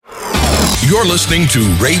You're listening to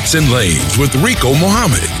Rates and Lanes with Rico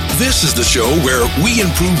Muhammad. This is the show where we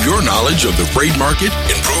improve your knowledge of the freight market,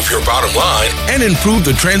 improve your bottom line, and improve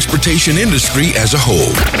the transportation industry as a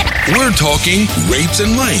whole. We're talking Rates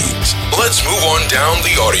and Lanes. Let's move on down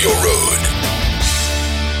the audio road.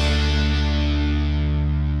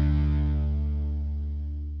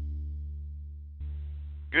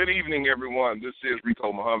 Good evening, everyone. This is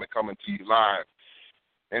Rico Muhammad coming to you live.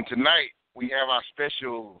 And tonight we have our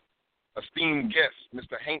special esteemed guest,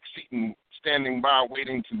 Mr. Hank Seaton, standing by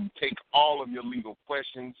waiting to take all of your legal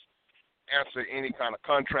questions, answer any kind of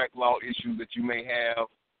contract law issues that you may have,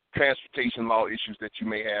 transportation law issues that you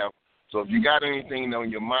may have. So if you got anything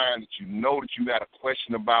on your mind that you got a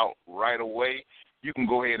question about right away, you can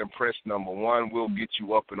go ahead and press number 1. We'll get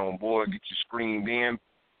you up and on board, get you screened in.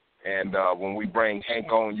 And when we bring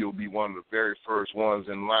Hank on, you'll be one of the very first ones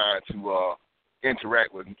in line to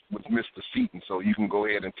interact with Mr. Seaton. So you can go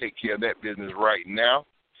ahead and take care of that business right now.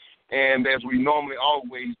 And as we normally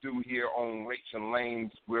always do here on Rates and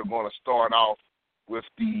Lanes, we're going to start off with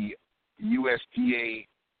the USDA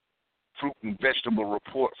fruit and vegetable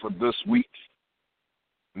report for this week.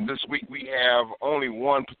 And this week we have only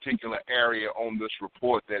one particular area on this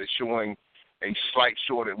report that is showing a slight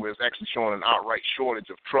shortage, where it's actually showing an outright shortage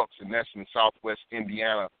of trucks, and that's in southwest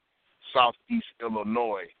Indiana, southeast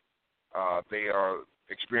Illinois. They are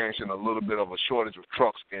experiencing a little bit of a shortage of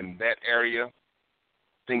trucks in that area. I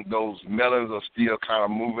think those melons are still kind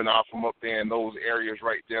of moving out from up there in those areas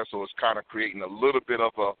right there, so it's kind of creating a little bit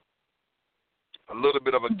of a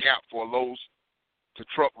gap for lows to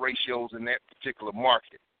truck ratios in that particular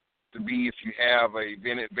market. To be, if you have a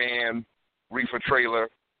vented van, reefer trailer,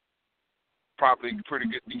 probably pretty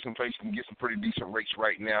good, decent place, you can get some pretty decent rates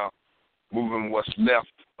right now, moving what's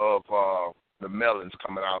left of the melons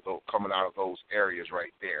coming out of those areas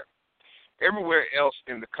right there. Everywhere else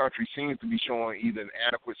in the country seems to be showing either an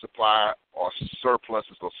adequate supply or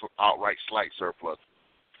surpluses or outright slight surplus.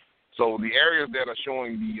 So the areas that are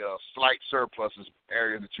showing the slight surpluses,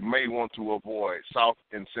 areas that you may want to avoid: South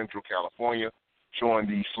and Central California, showing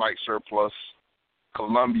the slight surplus;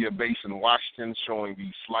 Columbia Basin, Washington, showing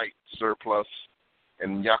the slight surplus;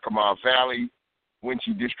 and Yakima Valley,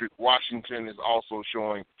 Wenatchee District, Washington, is also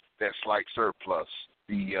showing that slight surplus.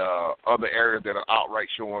 The other areas that are outright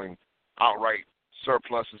showing outright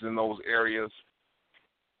surpluses in those areas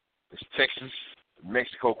is Texas,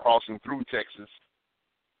 Mexico crossing through Texas,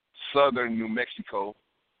 southern New Mexico,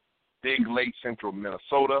 Big Lake, central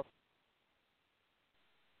Minnesota,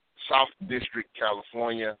 South District,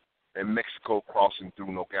 California, and Mexico crossing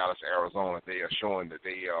through Nogales, Arizona. They are showing that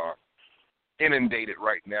they are inundated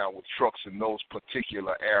right now with trucks in those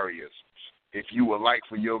particular areas. If you would like,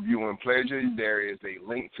 for your viewing pleasure, there is a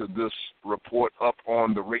link to this report up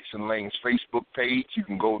on the Rates and Lanes Facebook page. You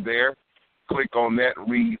can go there, click on that,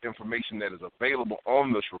 and read information that is available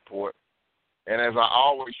on this report. And as I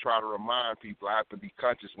always try to remind people, I have to be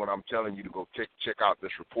conscious when I'm telling you to go check out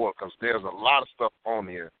this report, because there's a lot of stuff on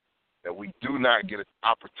here that we do not get an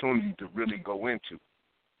opportunity to really go into.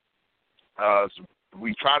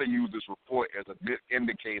 We try to use this report as a good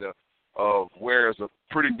indicator of where is a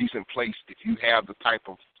pretty decent place if you have the type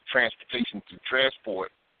of transportation to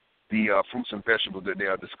transport the fruits and vegetables that they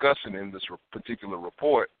are discussing in this particular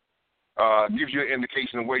report. Gives you an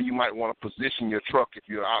indication of where you might want to position your truck if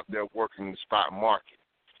you're out there working the spot market.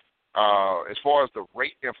 As far as the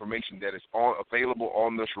rate information that is available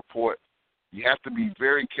on this report, you have to be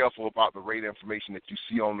very careful about the rate information that you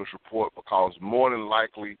see on this report, because more than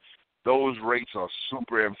likely those rates are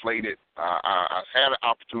super inflated. I've had an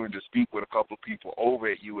opportunity to speak with a couple of people over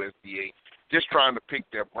at USDA, just trying to pick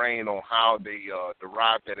their brain on how they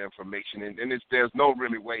derive that information. And there's no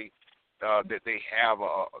really way that they have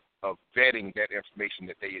a vetting that information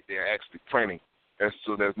that they're actually printing. And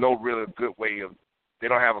so there's no really good way of, they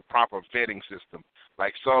don't have a proper vetting system.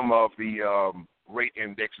 Like some of the rate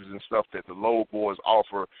indexes and stuff that the load boards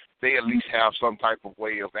offer, they at least have some type of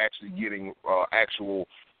way of actually getting actual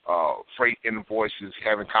freight invoices,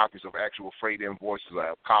 having copies of actual freight invoices,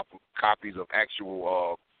 copies of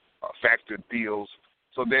actual factored deals.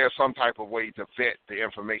 So there's some type of way to vet the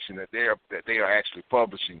information that they are actually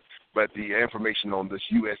publishing. But the information on this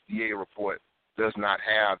USDA report does not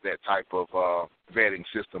have that type of vetting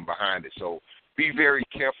system behind it. So be very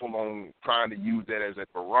careful on trying to use that as a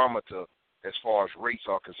barometer as far as rates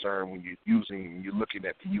are concerned when you're looking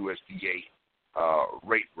at the USDA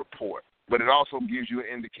rate report. But it also gives you an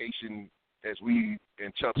indication, as we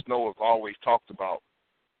and Chuck Snow have always talked about,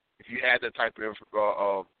 if you had that type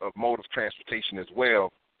of mode of transportation as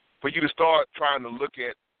well, for you to start trying to look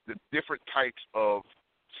at the different types of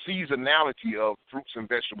seasonality of fruits and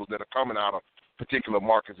vegetables that are coming out of particular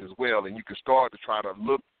markets as well. And you can start to try to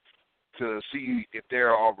look to see if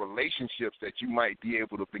there are relationships that you might be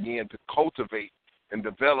able to begin to cultivate and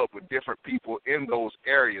develop with different people in those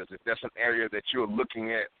areas. If that's an area that you're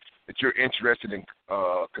looking at, that you're interested in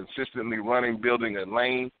consistently running, building a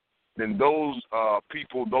lane, then those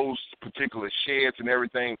people, those particular sheds and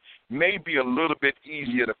everything may be a little bit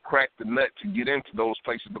easier to crack the nut to get into those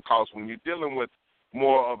places, because when you're dealing with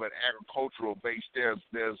more of an agricultural base,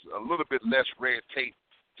 there's a little bit less red tape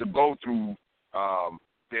to go through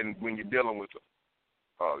than when you're dealing with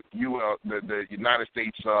the United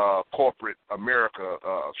States corporate America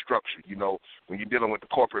structure. You know, when you're dealing with the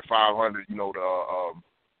corporate 500, you know,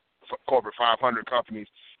 the corporate 500 companies,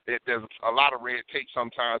 there's a lot of red tape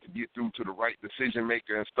sometimes to get through to the right decision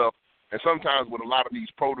maker and stuff. And sometimes with a lot of these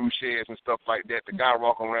produce sheds and stuff like that, the guy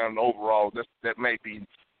walking around in overalls, that may be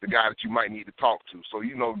the guy that you might need to talk to. So,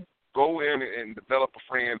 you know, go in and develop a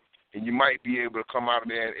friend, and you might be able to come out of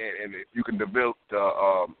there and you can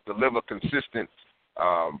deliver consistent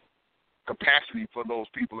capacity for those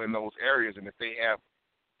people in those areas. And if they have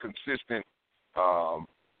consistent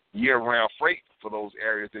year-round freight for those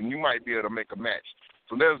areas, then you might be able to make a match.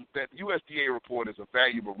 So that USDA report is a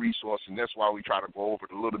valuable resource, and that's why we try to go over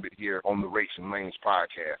it a little bit here on the Rates and Lanes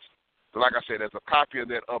podcast. So like I said, there's a copy of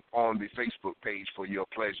that up on the Facebook page for your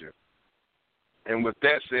pleasure. And with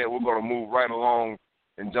that said, we're going to move right along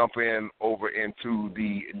and jump in over into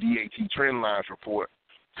the DAT trend lines report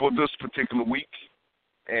for this particular week.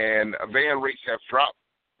 And van rates have dropped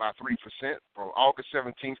by 3% from August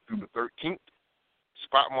 17th through the 13th.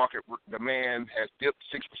 Spot market demand has dipped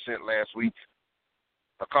 6% last week,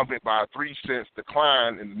 accompanied by a 3 cents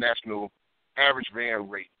decline in the national average van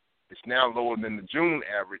rate. It's now lower than the June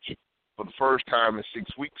average for the first time in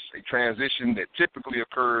 6 weeks, a transition that typically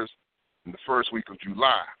occurs in the first week of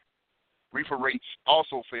July. Reefer rates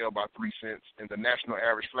also fell by 3 cents, and the national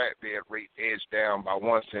average flatbed rate edged down by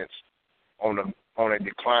 1 cent on a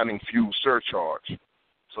declining fuel surcharge.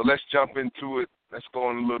 So let's jump into it. Let's go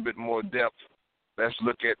in a little bit more depth. Let's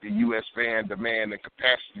look at the U.S. van demand and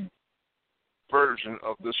capacity version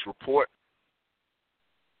of this report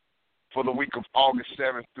for the week of August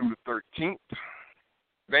 7th through the 13th.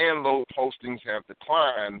 Van load postings have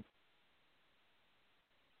declined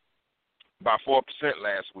by 4%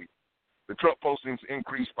 last week. The truck postings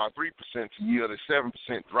increased by 3% to yield a 7%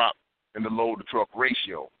 drop in the load-to-truck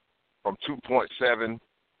ratio from 2.7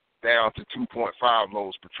 down to 2.5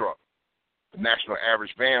 loads per truck. The national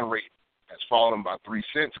average van rate has fallen by 3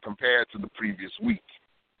 cents compared to the previous week.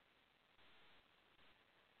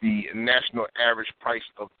 The national average price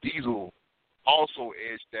of diesel also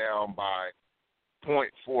edged down by 0.4%.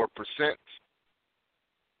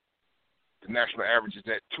 The national average is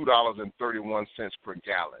at $2.31 per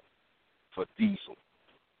gallon for diesel.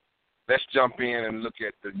 Let's jump in and look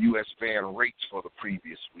at the U.S. van rates for the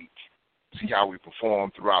previous week, see how we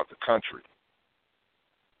perform throughout the country.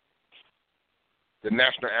 The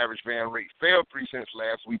national average van rate fell 3 cents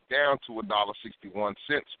last week, down to $1.61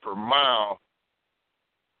 per mile,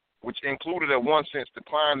 which included a 1 cent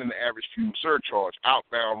decline in the average fuel surcharge.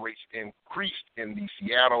 Outbound rates increased in the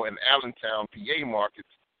Seattle and Allentown, PA markets,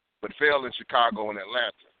 but fell in Chicago and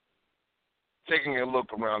Atlanta. Taking a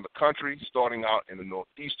look around the country, starting out in the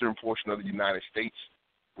northeastern portion of the United States,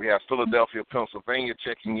 we have Philadelphia, Pennsylvania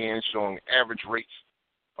checking in, showing average rates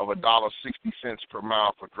of $1.60 per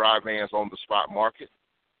mile for dry vans on the spot market.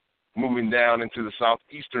 Moving down into the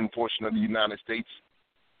southeastern portion of the United States,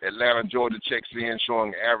 Atlanta, Georgia checks in,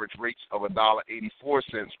 showing average rates of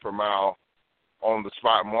 $1.84 per mile on the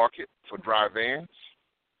spot market for dry vans.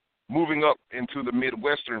 Moving up into the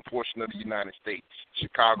midwestern portion of the United States,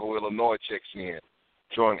 Chicago, Illinois checks in,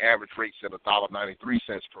 showing average rates at $1.93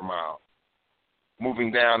 per mile.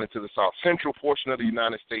 Moving down into the south central portion of the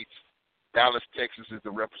United States, Dallas, Texas is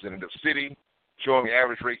the representative city, showing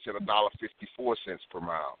average rates at $1.54 per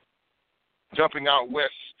mile. Jumping out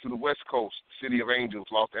west to the west coast, City of Angels,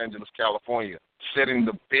 Los Angeles, California, setting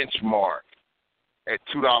the benchmark at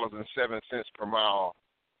 $2.07 per mile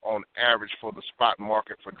on average for the spot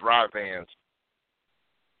market for dry vans.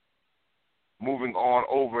 Moving on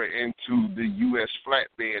over into the U.S.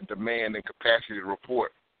 flatbed demand and capacity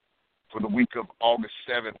report for the week of August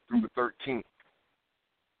 7th through the 13th.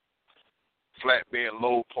 Flatbed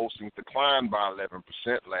load postings declined by 11%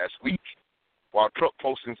 last week, while truck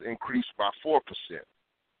postings increased by 4%.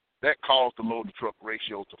 That caused the load-to-truck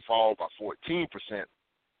ratio to fall by 14%,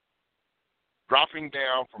 dropping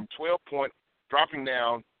down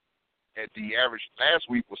at the average last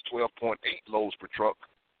week was 12.8 loads per truck,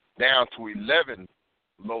 down to 11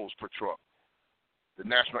 loads per truck. The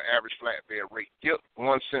national average flatbed rate dipped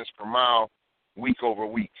 1 cent per mile week over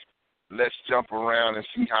week. Let's jump around and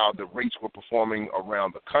see how the rates were performing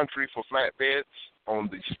around the country for flatbeds on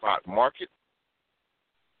the spot market.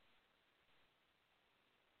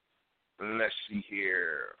 Let's see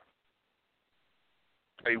here.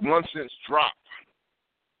 A 1 cent drop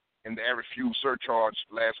in the average fuel surcharge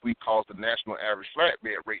last week caused the national average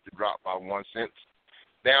flatbed rate to drop by 1 cent,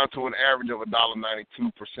 down to an average of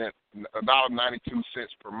 $1.92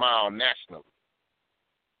 per mile nationally.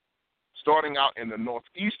 Starting out in the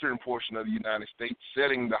northeastern portion of the United States,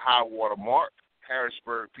 setting the high water mark,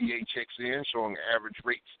 Harrisburg, PA checks in, showing average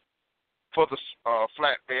rates for the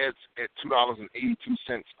flatbeds at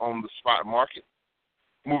 $2.82 on the spot market.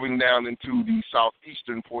 Moving down into the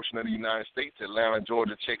southeastern portion of the United States, Atlanta,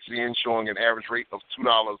 Georgia checks in, showing an average rate of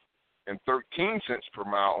 $2.13 per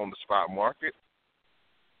mile on the spot market.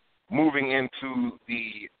 Moving into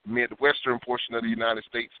the midwestern portion of the United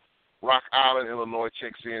States, Rock Island, Illinois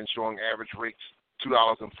checks in, showing average rates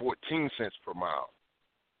 $2.14 per mile.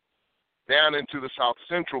 Down into the south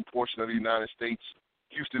central portion of the United States,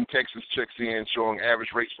 Houston, Texas checks in, showing average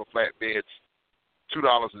rates for flatbeds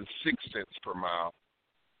 $2.06 per mile.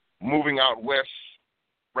 Moving out west,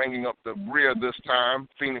 bringing up the rear this time,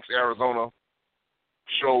 Phoenix, Arizona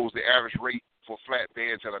shows the average rate for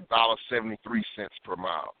flatbeds at $1.73 per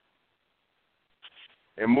mile.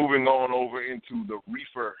 And moving on over into the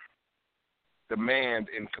reefer demand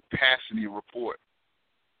and capacity report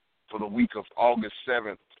for the week of August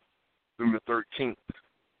 7th through the 13th.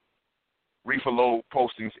 Reefer load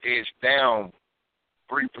postings edged down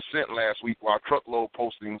 3% last week, while truckload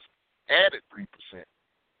postings added 3%.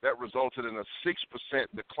 That resulted in a 6%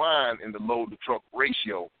 decline in the load-to-truck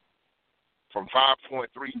ratio from 5.3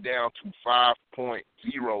 down to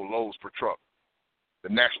 5.0 loads per truck. The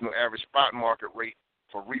national average spot market rate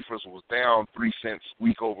for reefers was down 3 cents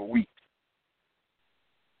week over week.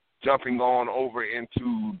 Jumping on over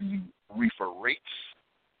into the reefer rates,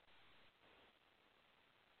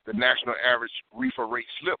 the national average reefer rate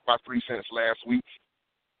slipped by 3 cents last week,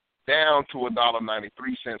 down to $1.93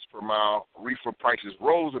 per mile. Reefer prices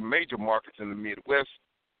rose in major markets in the Midwest,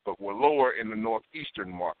 but were lower in the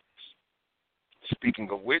northeastern markets. Speaking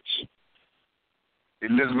of which,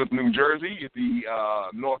 Elizabeth, New Jersey is the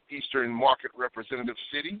northeastern market representative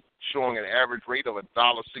city, showing an average rate of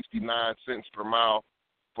 $1.69 per mile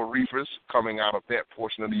for reefers coming out of that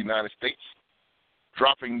portion of the United States.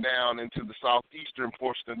 Dropping down into the southeastern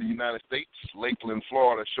portion of the United States, Lakeland,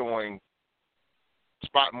 Florida, showing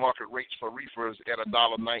spot market rates for reefers at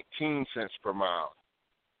 $1.19 per mile.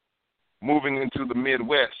 Moving into the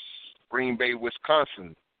Midwest, Green Bay,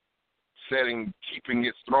 Wisconsin, keeping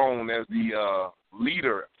its throne as the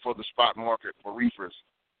leader for the spot market for reefers.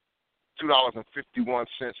 $2.51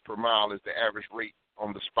 per mile is the average rate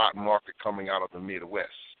on the spot market coming out of the Midwest.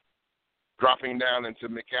 Dropping down into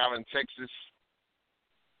McAllen, Texas,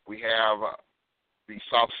 we have the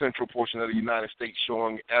south central portion of the United States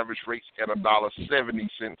showing average rates at $1.70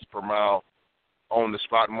 per mile on the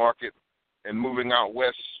spot market. And moving out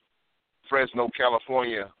west, Fresno,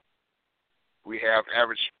 California, we have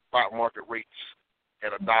average spot market rates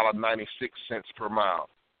at $1.96 per mile.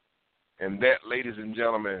 And that, ladies and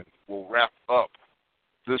gentlemen, will wrap up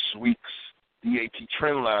this week's DAT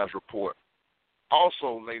Trendlines report.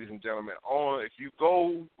 Also, ladies and gentlemen, if you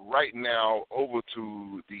go right now over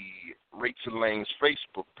to the Rates and Lanes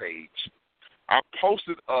Facebook page, I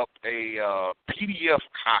posted up a PDF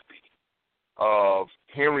copy of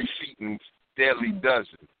Henry Seaton's Deadly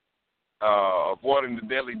Dozen, Avoiding the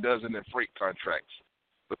Deadly Dozen in Freight Contracts.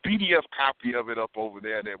 The PDF copy of it up over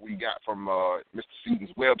there that we got from Mr.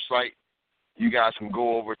 Seaton's website. You guys can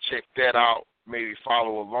go over, check that out, maybe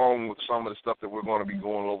follow along with some of the stuff that we're going to be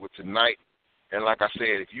going over tonight. And like I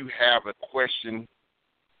said, if you have a question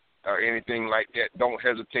or anything like that, don't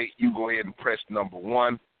hesitate. You go ahead and press number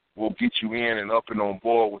 1. We'll get you in and up and on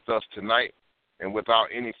board with us tonight. And without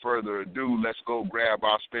any further ado, let's go grab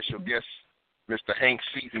our special guest, Mr. Hank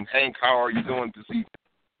Seaton. Hank, how are you doing this evening?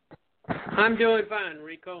 I'm doing fine,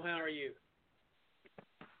 Rico. How are you?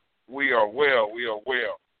 We are well.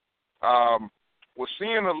 We're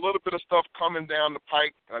seeing a little bit of stuff coming down the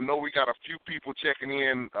pike. I know we got a few people checking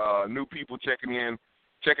in, new people checking in,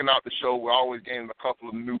 checking out the show. We're always getting a couple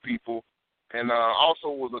of new people. And also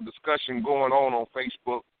was a discussion going on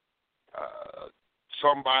Facebook.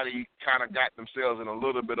 Somebody kind of got themselves in a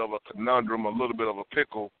little bit of a conundrum, a little bit of a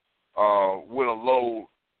pickle with a load.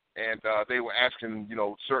 And they were asking,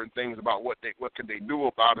 certain things about what could they do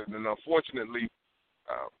about it. And unfortunately,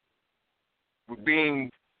 with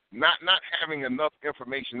being not having enough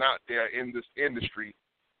information out there in this industry,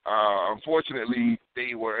 Unfortunately,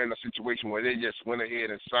 they were in a situation where they just went ahead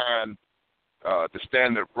and signed the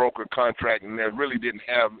standard broker contract, and they really didn't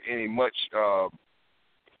have any much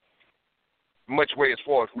way as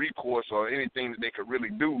far as recourse or anything that they could really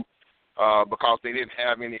do because they didn't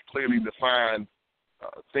have any clearly defined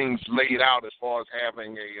things laid out as far as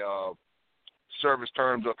having a service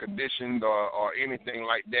terms or conditions or anything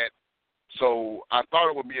like that. So I thought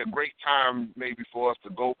it would be a great time maybe for us to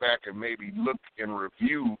go back and maybe look and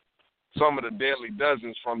review some of the deadly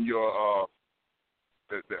dozens from your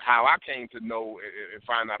how I came to know and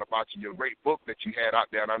find out about your great book that you had out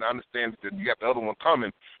there. And I understand that you got the other one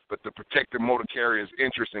coming, but the Protected Motor Carrier's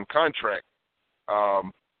Interest in Contract.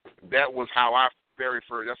 That was how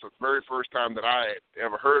that's the very first time that I had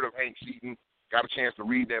ever heard of Hank Seaton. Got a chance to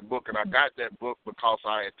read that book, and I got that book because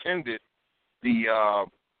I attended the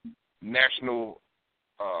National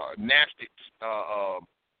NASTIC's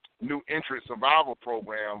New Entrant Survival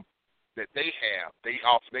Program that they have. They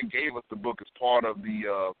gave us the book as part of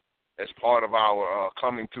our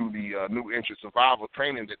coming to the New Entrant Survival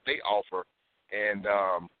training that they offer, and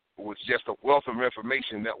it was just a wealth of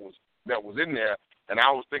information that was in there. And I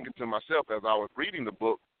was thinking to myself as I was reading the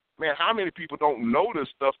book, man, how many people don't know this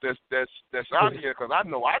stuff that's out here? Because I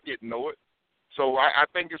know I didn't know it. So I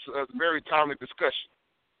think it's a very timely discussion.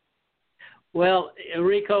 Well,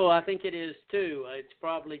 Rico, I think it is too. It's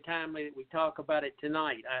probably timely that we talk about it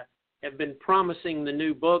tonight. I have been promising the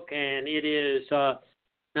new book, and it is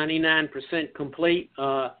 99% complete.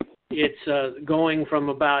 It's going from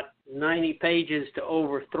about 90 pages to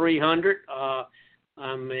over 300,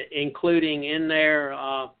 including in there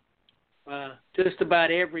just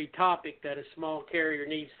about every topic that a small carrier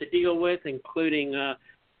needs to deal with, including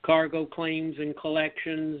cargo claims and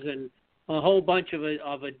collections and a whole bunch of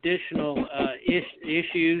additional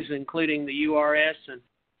issues, including the URS and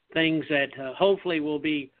things that hopefully will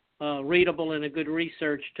be readable and a good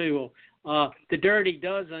research tool. The Dirty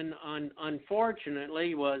Dozen,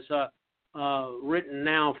 unfortunately, was written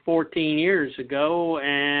now 14 years ago,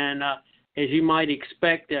 and as you might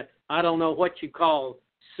expect, I don't know what you call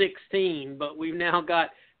 16, but we've now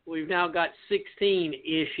got 16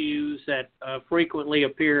 issues that frequently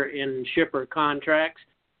appear in shipper contracts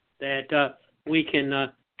that we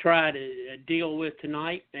can try to deal with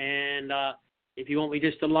tonight. And if you want me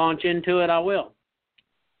just to launch into it, I will.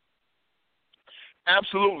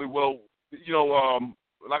 Absolutely. Well,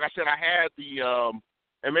 like I said, I had the,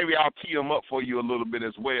 and maybe I'll tee them up for you a little bit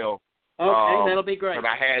as well. Okay, that'll be great. But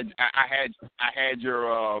I had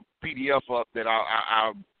your PDF up that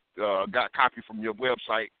I got a copy from your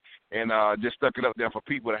website, and just stuck it up there for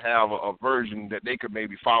people to have a version that they could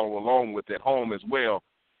maybe follow along with at home as well.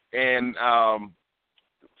 And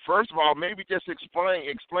first of all, maybe just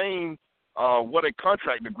explain what a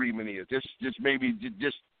contract agreement is. Just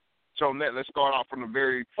so let's start off from the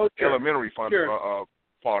very elementary part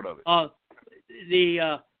of it.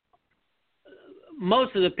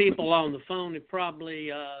 Most of the people on the phone have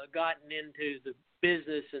probably gotten into the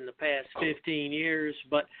business in the past 15 years,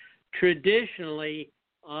 but traditionally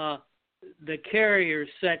the carriers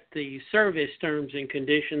set the service terms and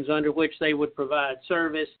conditions under which they would provide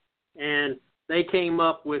service, and they came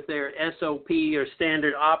up with their SOP or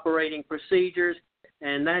standard operating procedures,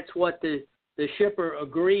 and that's what the shipper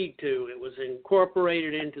agreed to. It was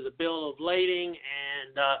incorporated into the bill of lading,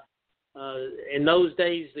 and in those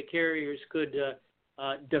days the carriers could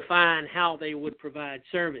define how they would provide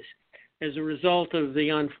service. As a result of the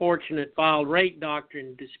unfortunate filed rate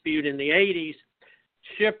doctrine dispute in the 80s,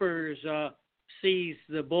 shippers seized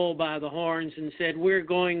the bull by the horns and said, we're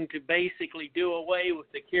going to basically do away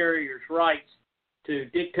with the carrier's rights to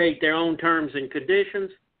dictate their own terms and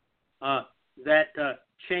conditions. That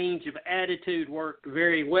change of attitude worked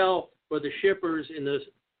very well for the shippers in the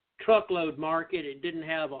truckload market. It didn't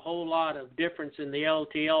have a whole lot of difference in the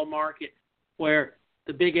LTL market, where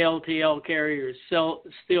the big LTL carriers still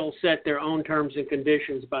set their own terms and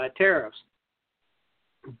conditions by tariffs.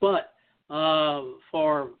 But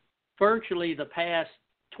for virtually the past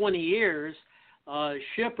 20 years,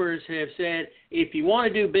 shippers have said, if you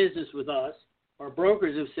want to do business with us, or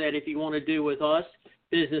brokers have said, if you want to do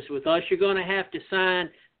business with us, you're going to have to sign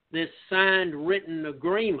this signed written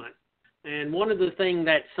agreement. And one of the things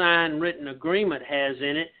that signed written agreement has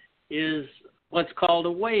in it is what's called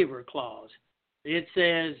a waiver clause. It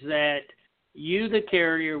says that you, the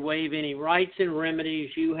carrier, waive any rights and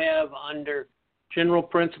remedies you have under general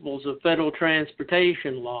principles of federal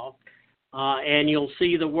transportation law, and you'll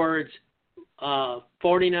see the words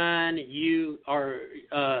 49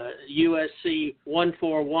 USC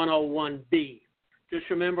 14101B. Just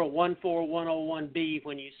remember 14101B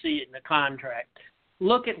when you see it in the contract.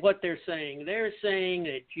 look at what they're saying. They're saying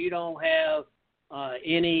that you don't have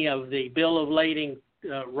any of the bill of lading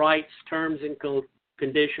rights, terms and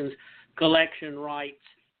conditions, collection rights,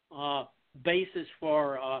 basis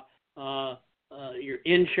for your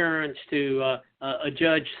insurance to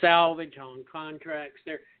adjudge salvage on contracts.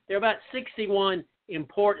 There are about 61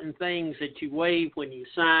 important things that you waive when you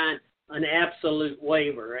sign an absolute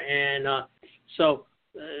waiver. And so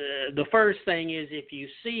the first thing is, if you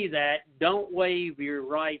see that, don't waive your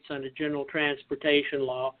rights under general transportation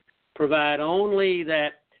law. Provide only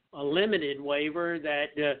that a limited waiver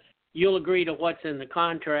that you'll agree to what's in the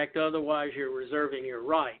contract, otherwise you're reserving your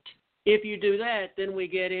rights. If you do that, then we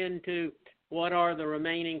get into what are the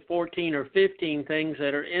remaining 14 or 15 things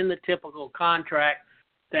that are in the typical contract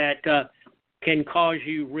that can cause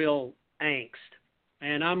you real angst.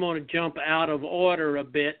 And I'm going to jump out of order a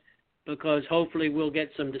bit because hopefully we'll get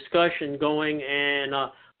some discussion going, and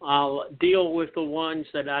I'll deal with the ones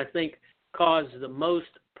that I think cause the most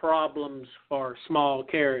problems for small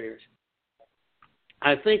carriers.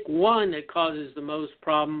 I think one that causes the most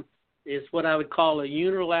problem is what I would call a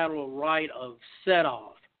unilateral right of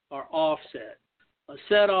set-off or offset. A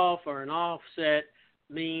set-off or an offset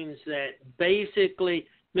means that basically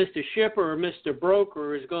Mr. Shipper or Mr.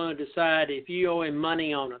 Broker is going to decide if you owe him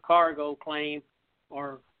money on a cargo claim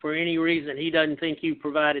or for any reason he doesn't think you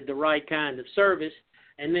provided the right kind of service,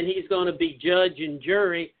 and then he's going to be judge and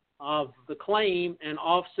jury of the claim and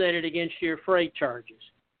offset it against your freight charges.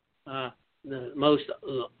 The most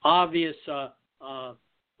obvious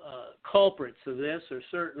culprits of this are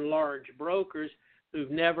certain large brokers who've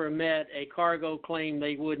never met a cargo claim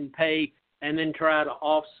they wouldn't pay and then try to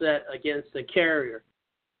offset against the carrier.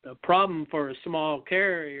 The problem for a small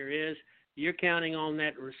carrier is you're counting on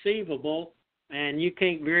that receivable, and you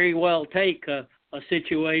can't very well take a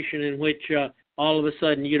situation in which all of a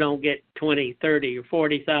sudden you don't get $20,000, $30,000, or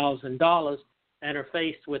 $40,000 and are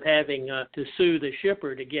faced with having to sue the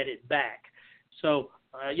shipper to get it back. So,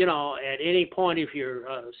 at any point, if your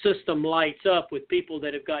system lights up with people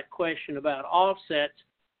that have got question about offsets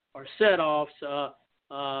or set-offs,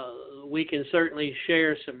 we can certainly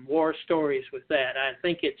share some war stories with that. I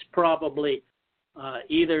think it's probably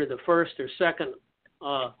either the first or second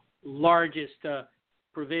largest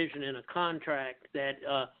provision in a contract that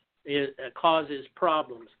causes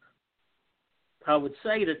problems. I would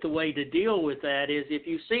say that the way to deal with that is if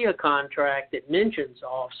you see a contract that mentions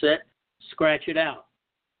offset, scratch it out.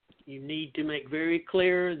 You need to make very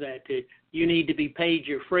clear that you need to be paid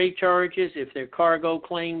your freight charges. If there are cargo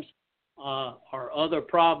claims or other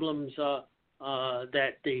problems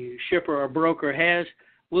that the shipper or broker has,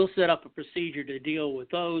 we'll set up a procedure to deal with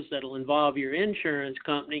those that will involve your insurance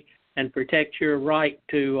company and protect your right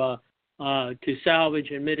to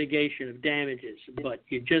salvage and mitigation of damages. But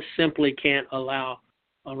you just simply can't allow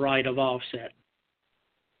a right of offset.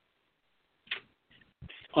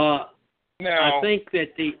 Now, I think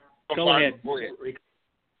that the... Go ahead. Go ahead.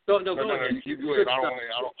 Go ahead. You go ahead.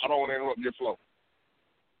 I don't want to interrupt your flow.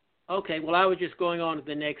 Okay. Well, I was just going on to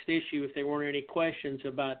the next issue if there weren't any questions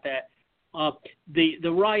about that. The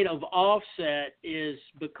right of offset is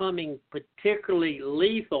becoming particularly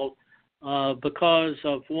lethal because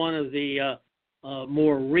of one of the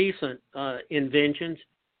more recent inventions,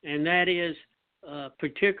 and that is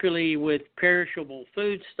particularly with perishable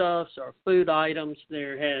foodstuffs or food items,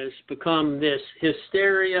 there has become this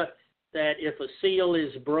hysteria that if a seal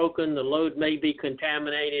is broken, the load may be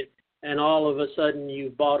contaminated, and all of a sudden you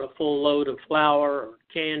bought a full load of flour or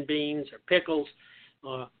canned beans or pickles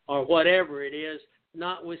or whatever it is,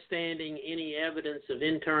 notwithstanding any evidence of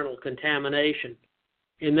internal contamination.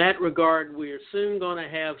 In that regard, we are soon going to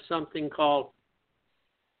have something called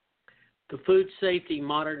the Food Safety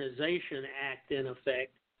Modernization Act in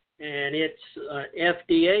effect, and it's an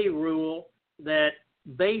FDA rule that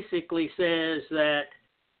basically says that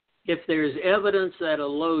if there's evidence that a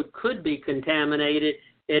load could be contaminated,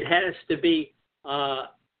 it has to be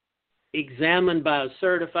examined by a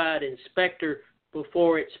certified inspector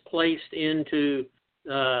before it's placed into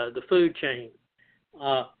the food chain.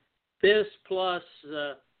 This plus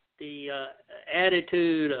the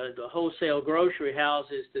attitude of the wholesale grocery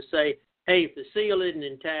houses to say, hey, if the seal isn't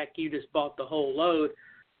intact, you just bought the whole load,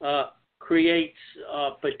 creates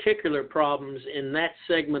particular problems in that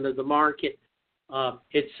segment of the market.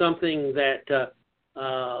 It's something that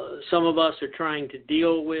some of us are trying to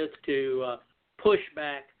deal with to push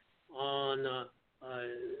back on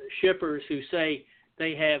shippers who say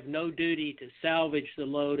they have no duty to salvage the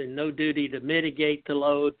load and no duty to mitigate the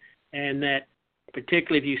load, and that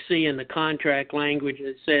particularly if you see in the contract language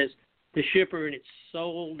that says the shipper in its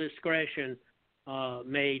sole discretion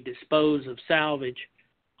may dispose of salvage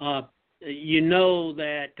you know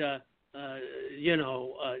that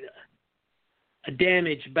a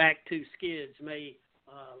damage back two skids may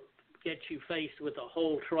get you faced with a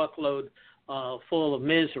whole truckload full of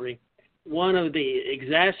misery. One of the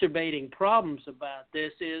exacerbating problems about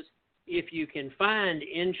this is if you can find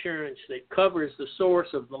insurance that covers the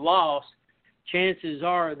source of the loss, chances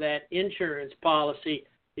are that insurance policy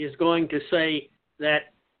is going to say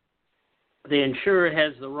that the insurer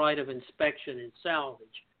has the right of inspection and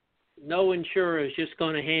salvage. No insurer is just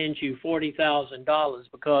going to hand you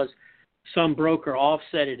 $40,000 because some broker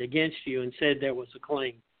offset it against you and said there was a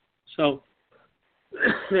claim. So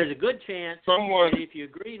there's a good chance that if you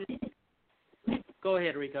agree to... Go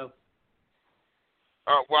ahead, Rico.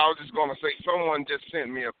 Well, I was just going to say, someone just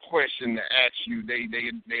sent me a question to ask you.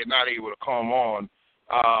 They're not able to come on.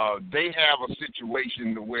 They have a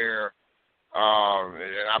situation where,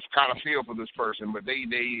 and I kind of feel for this person, but they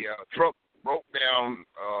truck broke down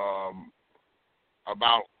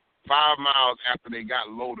about 5 miles after they got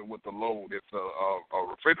loaded with the load. It's a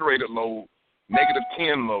refrigerated load,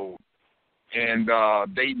 -10 load, and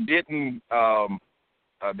they didn't.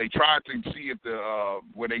 They tried to see if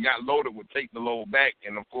where they got loaded would take the load back,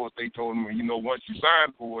 and of course they told them, once you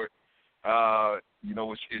sign for it,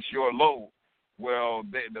 it's your load. Well,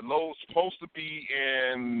 the load's supposed to be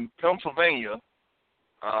in Pennsylvania.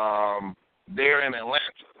 They're in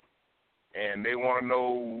Atlanta, and they want to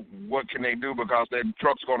know what can they do because their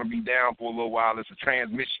truck's going to be down for a little while. It's a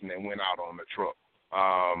transmission that went out on the truck.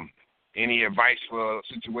 Any advice for a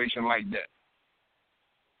situation like that?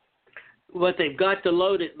 But they've got the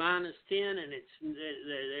load at -10, and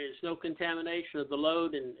there's no contamination of the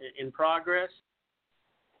load in progress?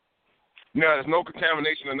 No, there's no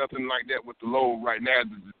contamination or nothing like that with the load right now.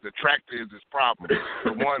 The tractor is this problem.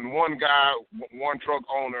 The one guy, one truck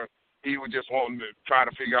owner, he was just wanting to try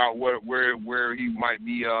to figure out where he might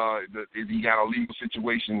be, if he got a legal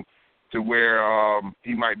situation to where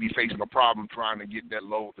he might be facing a problem trying to get that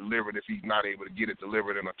load delivered if he's not able to get it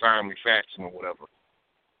delivered in a timely fashion or whatever.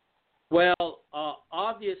 Well,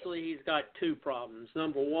 obviously he's got two problems.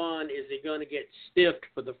 Number one, is he going to get stiffed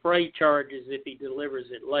for the freight charges if he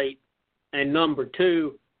delivers it late? And number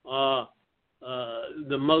two,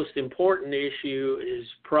 the most important issue is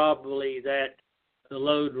probably that the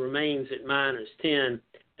load remains at -10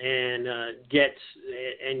 and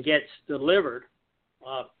gets delivered.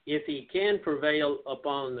 If he can prevail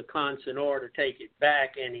upon the consignor to take it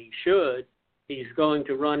back, and he should, he's going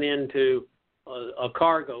to run into a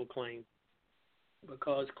cargo claim,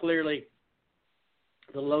 because clearly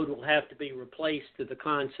the load will have to be replaced to the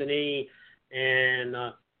consignee,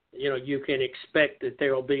 and you can expect that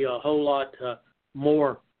there will be a whole lot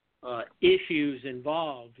more issues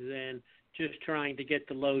involved than just trying to get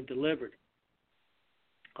the load delivered.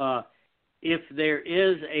 If there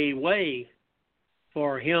is a way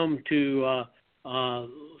for him to,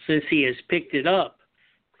 since he has picked it up,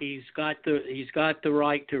 he's got the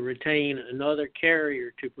right to retain another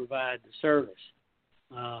carrier to provide the service.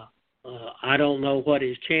 I don't know what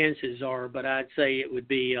his chances are, but I'd say it would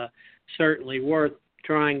be certainly worth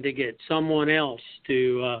trying to get someone else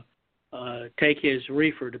to take his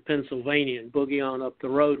reefer to Pennsylvania and boogie on up the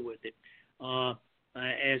road with it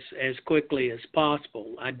as quickly as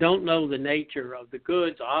possible. I don't know the nature of the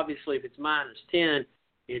goods. Obviously, if it's -10,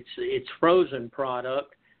 it's frozen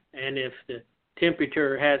product, and if the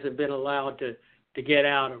temperature hasn't been allowed to get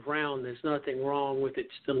out of round, there's nothing wrong with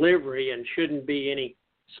its delivery and shouldn't be any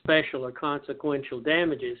special or consequential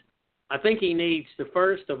damages. I think he needs to,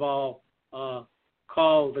 first of all,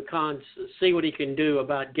 call see what he can do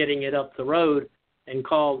about getting it up the road, and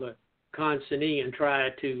call the consignee and try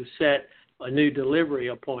to set a new delivery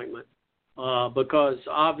appointment, because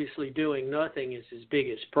obviously doing nothing is his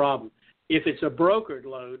biggest problem. If it's a brokered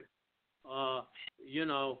load,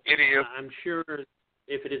 it is. I'm sure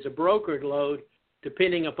if it is a brokered load,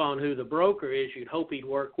 depending upon who the broker is, you'd hope he'd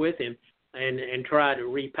work with him and try to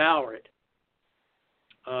repower it.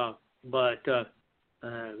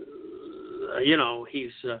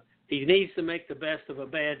 He needs to make the best of a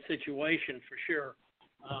bad situation for sure,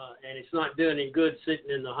 and it's not doing any good sitting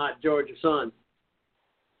in the hot Georgia sun.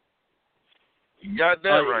 You got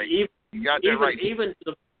that right.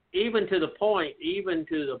 Even to the point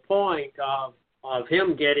of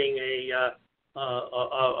him getting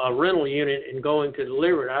a rental unit and going to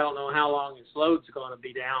deliver it. I don't know how long his load's going to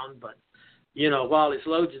be down, but while his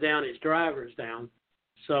load's down, his driver's down,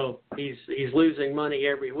 so he's losing money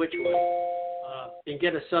every which way. And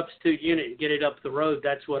get a substitute unit and get it up the road.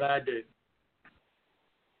 That's what I do.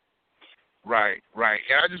 Right.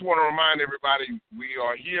 And I just want to remind everybody, we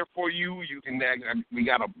are here for you. We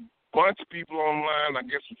got a bunch of people online. I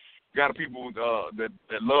guess we got people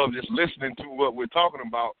that love just listening to what we're talking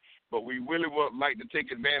about. But we really would like to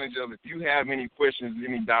take advantage of, if you have any questions,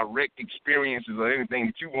 any direct experiences, or anything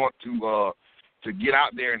that you want to get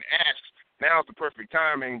out there and ask, now's the perfect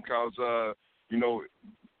timing, because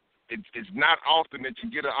it's not often that you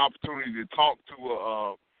get an opportunity to talk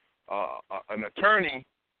to an attorney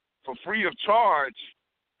for free of charge,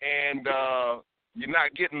 and you're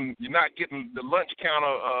not getting the lunch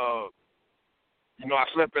counter. I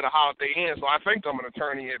slept at a Holiday Inn, so I think I'm an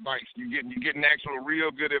attorney advice. You're getting actual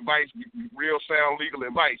real good advice, real sound legal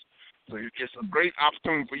advice. So it's a great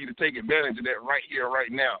opportunity for you to take advantage of that right here,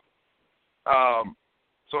 right now.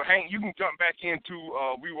 So Hank, you can jump back into,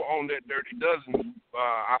 we were on that Dirty Dozen.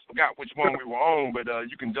 I forgot which one we were on, but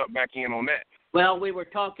you can jump back in on that. Well, we were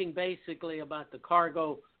talking basically about the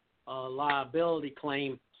cargo liability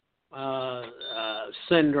claim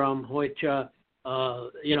syndrome, which,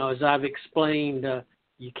 as I've explained,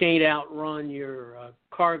 you can't outrun your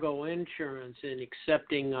cargo insurance in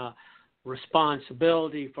accepting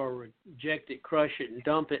responsibility for reject it, crush it, and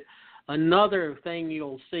dump it. Another thing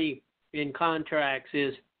you'll see in contracts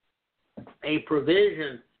is a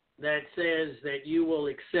provision that says that you will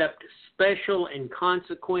accept special and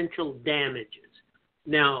consequential damages.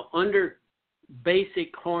 Now, under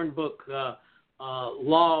basic Hornbook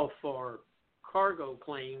law for cargo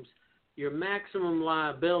claims, your maximum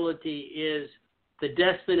liability is the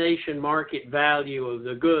destination market value of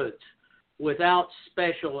the goods without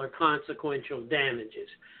special or consequential damages.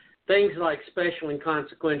 Things like special and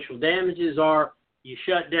consequential damages are you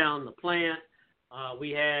shut down the plant.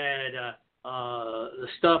 We had the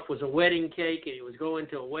stuff was a wedding cake and it was going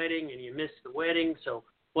to a wedding and you missed the wedding, so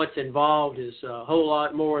what's involved is a whole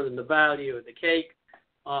lot more than the value of the cake.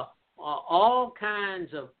 All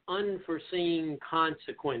kinds of unforeseen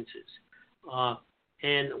consequences.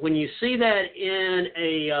 And when you see that in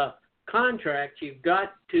a contract, you've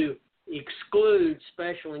got to exclude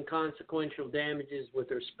special and consequential damages with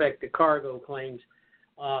respect to cargo claims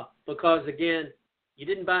because, again, you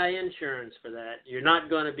didn't buy insurance for that. You're not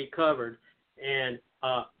going to be covered. And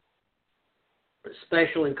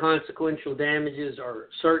special and consequential damages are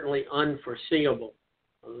certainly unforeseeable.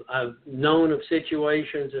 I've known of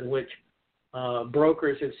situations in which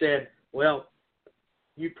brokers have said, well,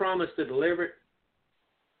 you promised to deliver it.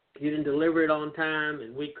 You didn't deliver it on time,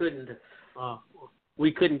 and we couldn't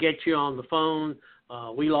get you on the phone.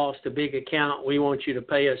 We lost a big account. We want you to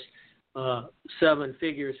pay us 7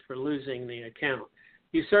 figures for losing the account.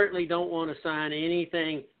 You certainly don't want to sign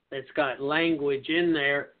anything that's got language in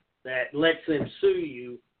there that lets them sue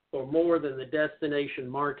you for more than the destination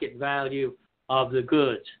market value of the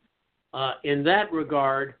goods. In that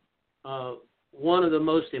regard, one of the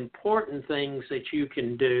most important things that you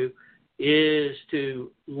can do is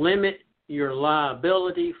to limit your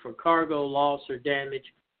liability for cargo loss or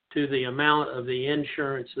damage to the amount of the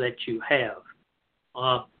insurance that you have.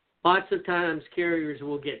 Lots of times carriers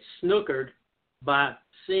will get snookered by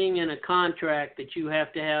seeing in a contract that you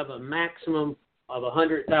have to have a maximum of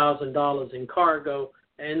 $100,000 in cargo,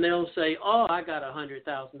 and they'll say, oh, I got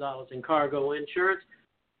 $100,000 in cargo insurance,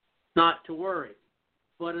 not to worry.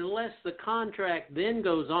 But unless the contract then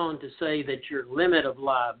goes on to say that your limit of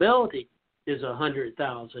liability is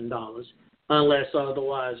 $100,000, unless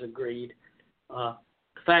otherwise agreed, the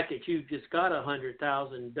fact that you've just got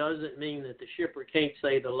 $100,000 doesn't mean that the shipper can't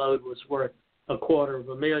say the load was worth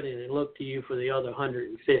 $250,000 and look to you for the other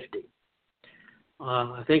 $150,000.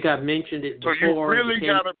 I think I've mentioned it before. So you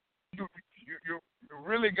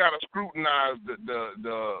really got to scrutinize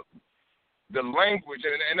the language,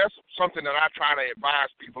 and that's something that I try to advise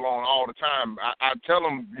people on all the time. I tell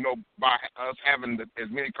them, by us having as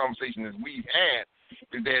many conversations as we've had,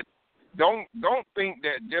 is that don't think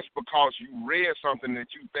that just because you read something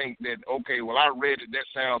that you think that, okay, well, I read it, that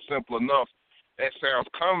sounds simple enough, that sounds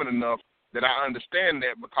common enough, that I understand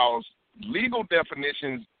that, because legal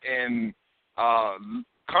definitions and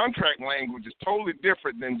contract language is totally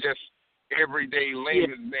different than just everyday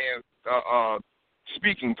layman's man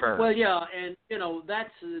speaking terms. Well, yeah, and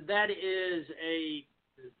that is a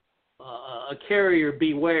carrier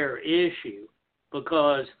beware issue,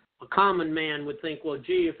 because a common man would think, well,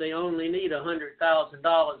 gee, if they only need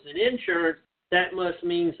 $100,000 in insurance, that must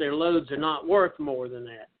mean their loads are not worth more than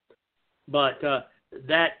that. But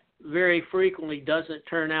that very frequently doesn't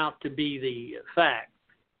turn out to be the fact.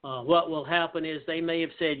 What will happen is they may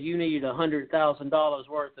have said you need $100,000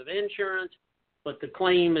 worth of insurance, but the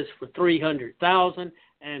claim is for $300,000,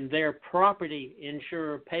 and their property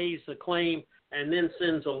insurer pays the claim and then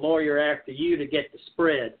sends a lawyer after you to get the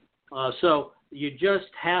spread. So you just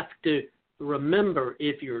have to remember,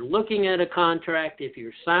 if you're looking at a contract, if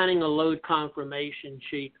you're signing a load confirmation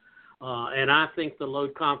sheet, and I think the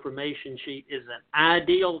load confirmation sheet is an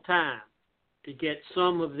ideal time to get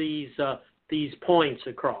some of these points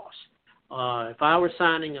across. If I were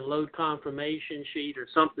signing a load confirmation sheet or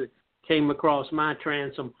something came across my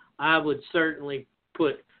transom, I would certainly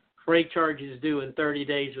put freight charges due in 30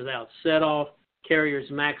 days without set-off. Carrier's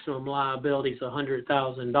maximum liability is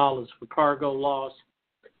 $100,000 for cargo loss.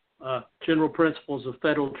 General principles of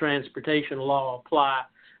federal transportation law apply.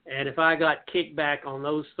 And if I got kickback on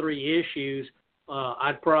those three issues,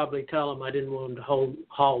 I'd probably tell them I didn't want them to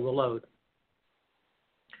haul the load.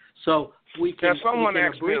 So we can. Now, someone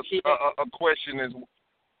asked me a question as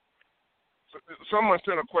someone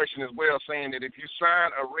sent a question as well, saying that if you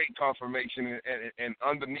sign a rate confirmation and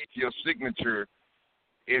underneath your signature,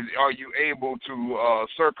 are you able to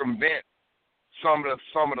circumvent some of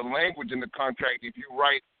the language in the contract if you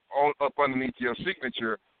write up underneath your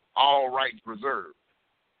signature, all rights reserved?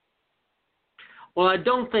 Well, I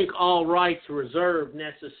don't think all rights reserved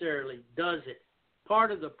necessarily does it.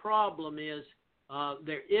 Part of the problem is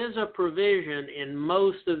there is a provision in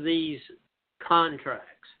most of these contracts.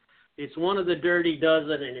 It's one of the dirty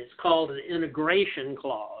dozen, and it's called an integration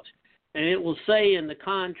clause. And it will say in the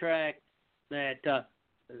contract that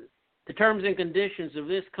the terms and conditions of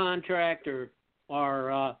this contract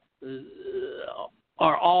are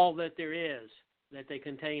all that there is, that they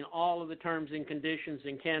contain all of the terms and conditions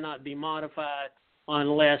and cannot be modified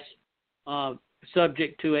unless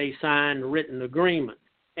subject to a signed written agreement.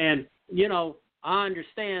 And, you know, I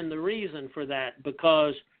understand the reason for that,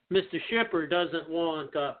 because Mr. Shipper doesn't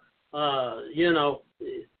want,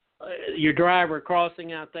 your driver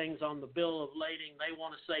crossing out things on the bill of lading. They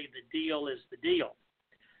want to say the deal is the deal.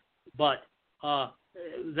 But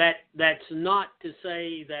that's not to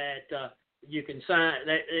say that you can sign.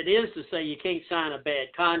 It is to say you can't sign a bad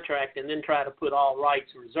contract and then try to put all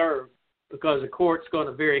rights reserved, because the court's going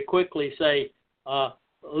to very quickly say,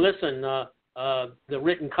 listen, the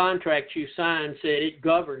written contract you signed said it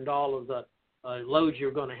governed all of the loads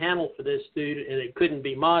you're going to handle for this student, and it couldn't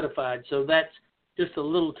be modified. So that's just a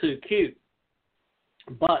little too cute.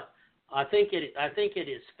 But I think it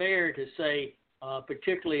is fair to say,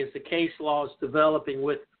 particularly as the case law is developing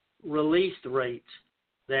with released rates,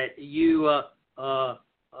 that you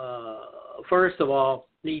first of all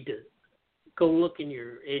need to go look in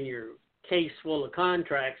your case full of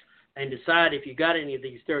contracts and decide if you got any of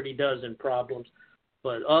these dirty dozen problems.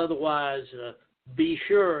 But otherwise, be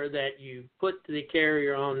sure that you put the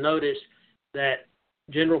carrier on notice that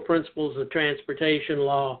general principles of transportation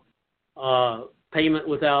law, payment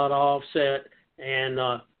without offset, and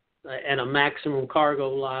a maximum cargo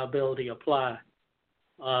liability apply.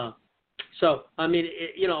 So, I mean,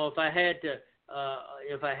 if I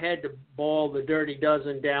had to boil the dirty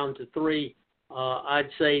dozen down to three, I'd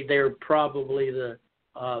say they're probably the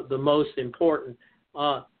most important.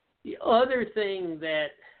 The other thing that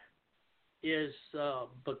is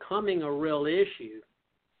becoming a real issue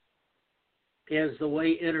is the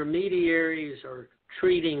way intermediaries are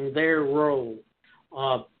treating their role.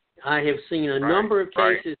 I have seen a number of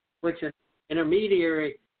cases which an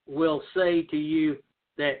intermediary will say to you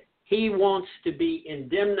that he wants to be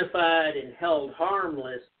indemnified and held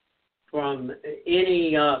harmless from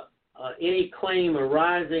any claim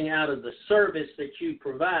arising out of the service that you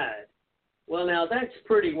provide. Well, now that's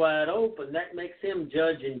pretty wide open. That makes him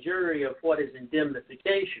judge and jury of what is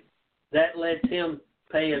indemnification. That lets him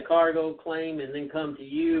pay a cargo claim and then come to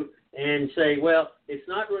you and say, well, it's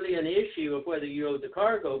not really an issue of whether you owe the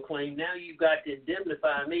cargo claim. Now you've got to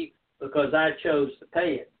indemnify me because I chose to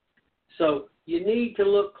pay it. So you need to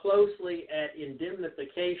look closely at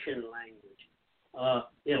indemnification language.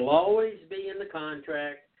 It'll always be in the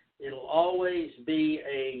contract. It'll always be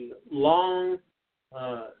a long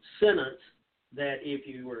sentence that if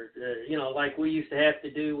you were, like we used to have to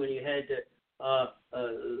do when you had to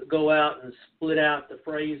go out and split out the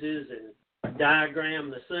phrases and diagram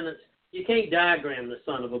the sentence. You can't diagram the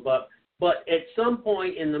son of a buck, but at some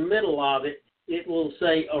point in the middle of it, it will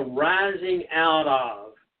say arising out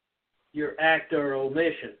of your act or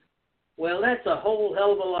omission. Well, that's a whole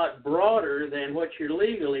hell of a lot broader than what you're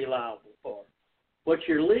legally liable for. What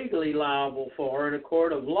you're legally liable for in a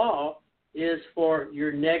court of law is for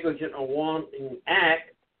your negligent or wanton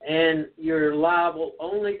act, and you're liable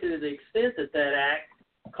only to the extent that that act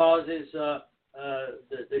causes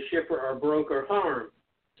the shipper or broker harm.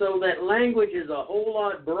 So that language is a whole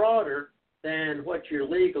lot broader than what you're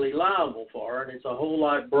legally liable for, and it's a whole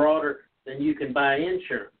lot broader than you can buy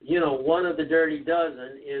insurance. One of the dirty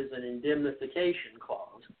dozen is an indemnification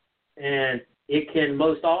clause, and it can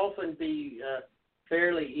most often be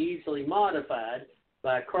fairly easily modified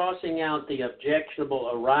by crossing out the objectionable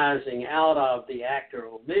arising out of the act or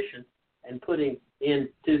omission and putting in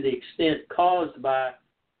to the extent caused by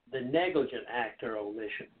the negligent act or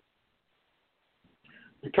omission.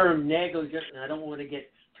 The term negligent, and I don't want to get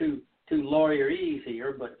too lawyerese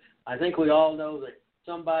here, but I think we all know that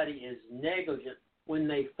somebody is negligent when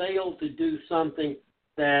they fail to do something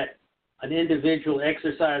that an individual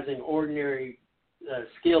exercising ordinary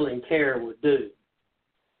skill and care would do.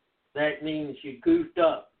 That means you goofed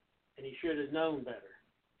up and you should have known better.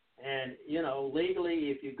 And,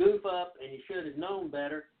 legally, if you goof up and you should have known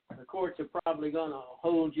better, the courts are probably going to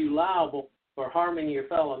hold you liable for harming your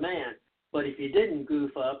fellow man. But if you didn't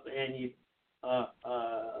goof up and you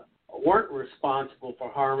weren't responsible for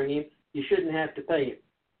harming him, you shouldn't have to pay him.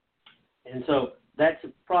 And so that's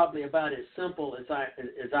probably about as simple as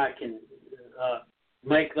I can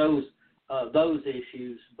make those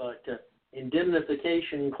issues. But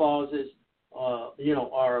indemnification clauses,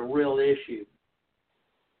 are a real issue.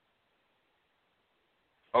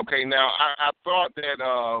 Okay, now I thought that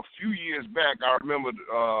a few years back, I remember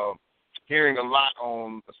hearing a lot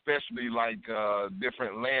on, especially like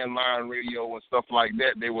different landline radio and stuff like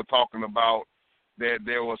that. They were talking about that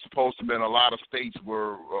there was supposed to have been a lot of states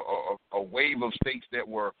were a wave of states that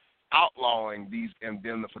were outlawing these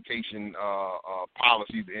indemnification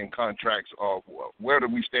policies and contracts. Where do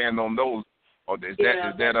we stand on those? Or is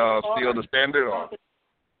that still the standard? Or?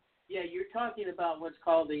 Yeah, you're talking about what's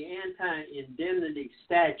called the anti-indemnity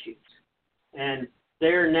statutes, and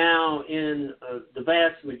they're now in the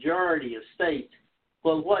vast majority of states.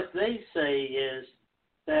 Well, what they say is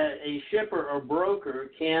that a shipper or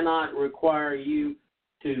broker cannot require you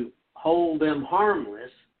to hold them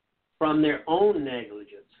harmless from their own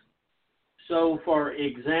negligence. So, for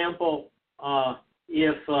example,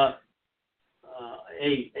 if a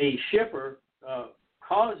shipper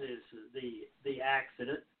causes the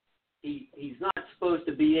accident, he's not supposed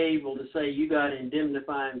to be able to say you got to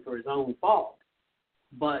indemnify him for his own fault.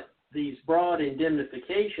 But these broad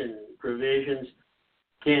indemnification provisions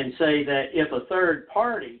can say that if a third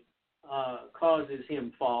party causes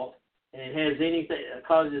him fault and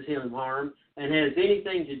causes him harm and has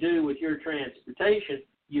anything to do with your transportation,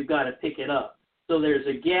 you've got to pick it up. So there's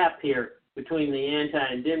a gap here between the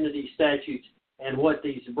anti-indemnity statutes and what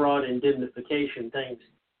these broad indemnification things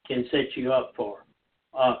can set you up for.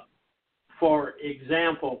 For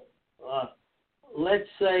example, let's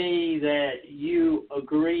say that you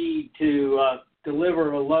agreed to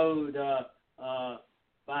deliver a load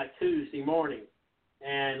by Tuesday morning,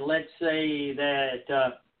 and let's say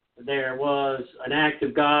that there was an act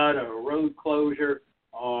of God or a road closure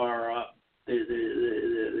or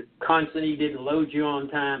the consignee didn't load you on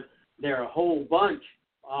time. There are a whole bunch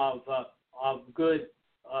of good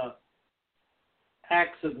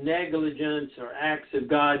acts of negligence or acts of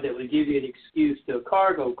God that would give you an excuse to a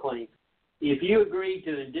cargo claim. If you agreed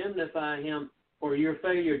to indemnify him for your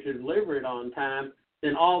failure to deliver it on time,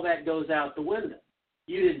 then all that goes out the window.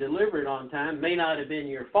 You didn't deliver it on time. May not have been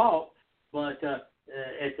your fault, but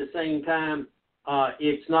at the same time,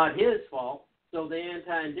 it's not his fault, so the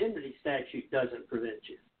anti-indemnity statute doesn't prevent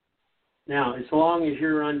you. Now, as long as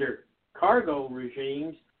you're under cargo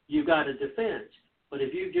regimes, you've got a defense. But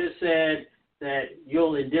if you just said that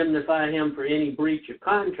you'll indemnify him for any breach of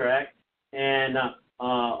contract and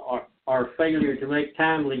or failure to make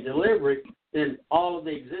timely delivery, then all of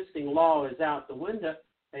the existing law is out the window,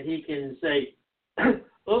 and he can say,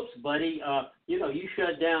 "Oops, buddy, you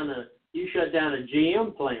shut down a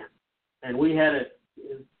GM plant, and we had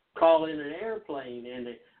to call in an airplane, and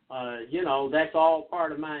that's all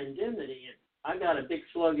part of my indemnity, and I got a big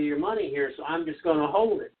slug of your money here, so I'm just going to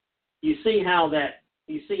hold it." You see how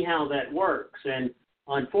that works, and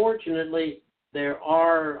unfortunately, there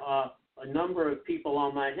are a number of people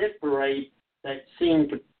on my hit parade that seem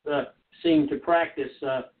to practice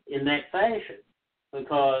in that fashion,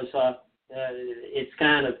 because it's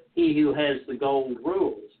kind of he who has the gold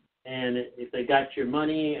rules, and if they got your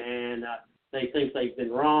money and they think they've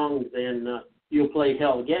been wronged, then you'll play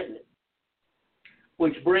hell getting it.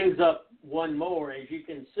 Which brings up one more. As you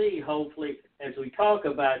can see, hopefully, as we talk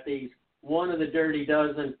about these, one of the dirty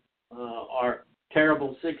dozen or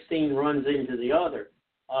terrible 16 runs into the other.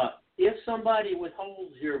 If somebody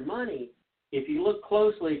withholds your money, if you look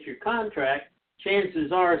closely at your contract,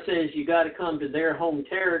 chances are it says you got to come to their home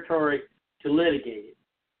territory to litigate it.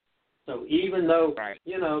 So even though,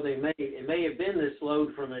 it may have been this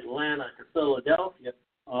load from Atlanta to Philadelphia,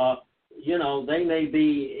 they may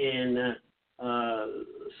be in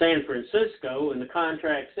San Francisco, and the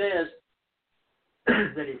contract says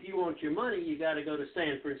that if you want your money, you got to go to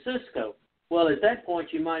San Francisco. Well, at that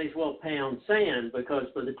point, you might as well pound sand, because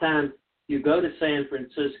by the time you go to San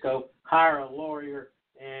Francisco, hire a lawyer,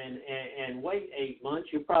 and wait 8 months,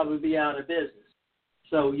 you'll probably be out of business.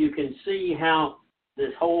 So you can see how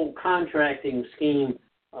this whole contracting scheme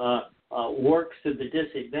works to the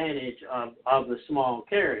disadvantage of the small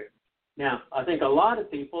carrier. Now, I think a lot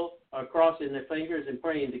of people are crossing their fingers and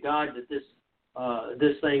praying to God that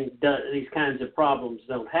these kinds of problems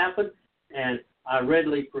don't happen. And I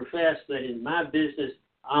readily profess that in my business,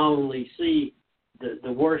 I only see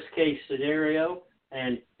the worst case scenario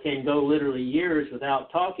and can go literally years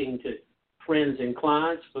without talking to friends and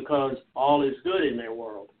clients because all is good in their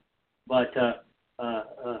world. But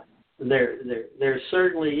there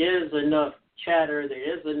certainly is enough chatter,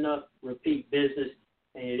 there is enough repeat business,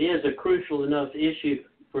 and it is a crucial enough issue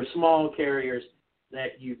for small carriers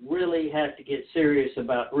that you really have to get serious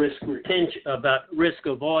about risk retention, about risk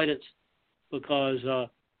avoidance, because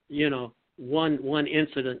one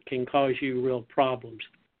incident can cause you real problems.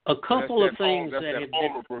 A couple of things that have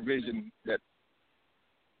been provision that.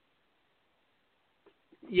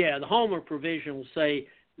 Yeah, the Homer provision will say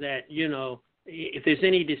that, if there's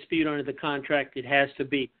any dispute under the contract, it has to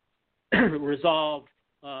be resolved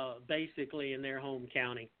basically in their home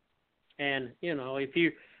county. And if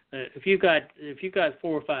you've got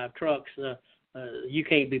 4 or 5 trucks, you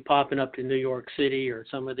can't be popping up to New York City or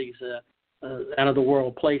some of these out of the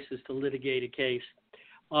world places to litigate a case.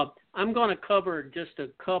 I'm going to cover just a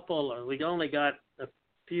couple. We only got a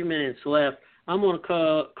few minutes left. I'm going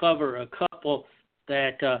to cover a couple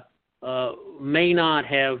that may not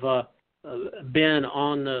have been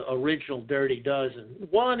on the original Dirty Dozen.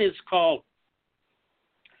 One is called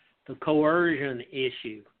the coercion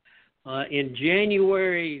issue. In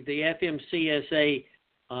January, the FMCSA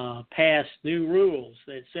passed new rules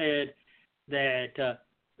that said that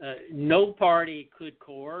no party could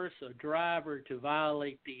coerce a driver to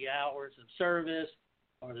violate the hours of service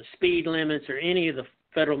or the speed limits or any of the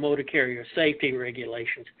federal motor carrier safety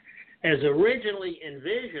regulations. As originally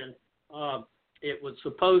envisioned, it was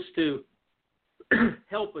supposed to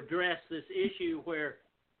help address this issue where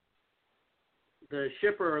the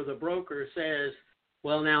shipper or the broker says,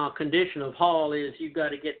 well, now a condition of haul is you've got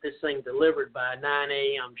to get this thing delivered by 9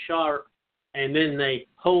 a.m. sharp, and then they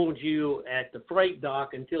hold you at the freight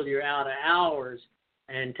dock until you're out of hours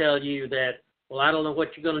and tell you that, well, I don't know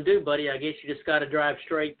what you're going to do, buddy. I guess you just got to drive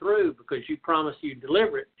straight through because you promised you'd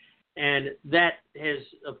deliver it. And that has,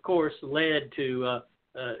 of course, led to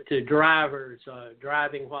drivers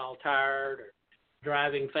driving while tired or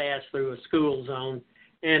driving fast through a school zone.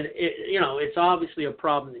 And, it's obviously a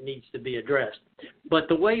problem that needs to be addressed. But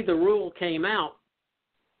the way the rule came out,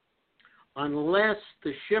 unless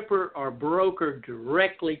the shipper or broker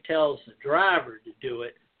directly tells the driver to do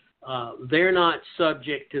it, they're not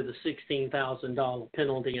subject to the $16,000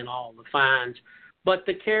 penalty and all the fines, but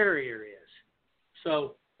the carrier is.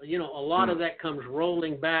 So, a lot of that comes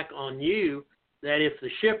rolling back on you, that if the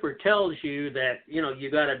shipper tells you that,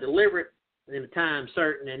 you got to deliver it in a time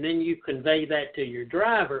certain, and then you convey that to your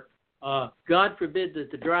driver, God forbid that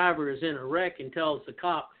the driver is in a wreck and tells the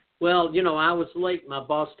cop, well, I was late. My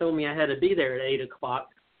boss told me I had to be there at 8 o'clock,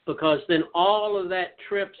 because then all of that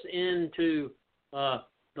trips into the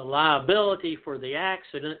liability for the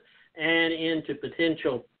accident and into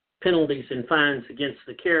potential penalties and fines against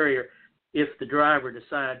the carrier if the driver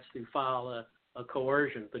decides to file a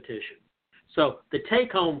coercion petition. So the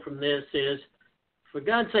take-home from this is, for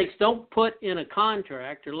God's sakes, don't put in a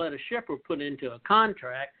contract or let a shipper put into a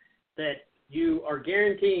contract that you are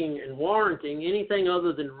guaranteeing and warranting anything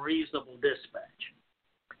other than reasonable dispatch.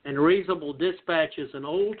 And reasonable dispatch is an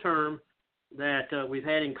old term that we've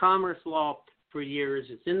had in commerce law for years.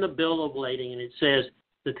 It's in the bill of lading, and it says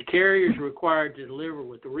that the carrier is required to deliver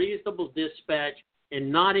with reasonable dispatch and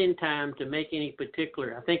not in time to make any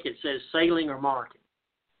particular, I think it says sailing or market.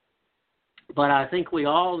 But I think we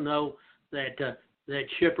all know that that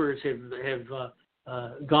shippers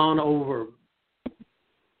have gone over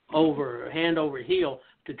hand over heel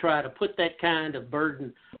to try to put that kind of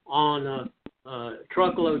burden on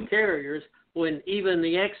truckload carriers, when even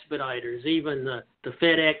the expediters, even the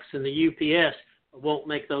FedEx and the UPS won't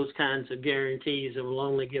make those kinds of guarantees and will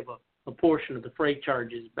only give a portion of the freight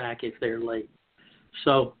charges back if they're late.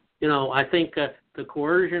 So, I think the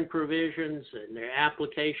coercion provisions and their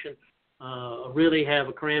application really have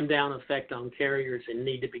a cram-down effect on carriers and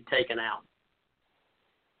need to be taken out.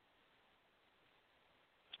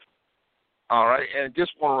 All right, and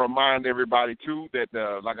just want to remind everybody, too, that,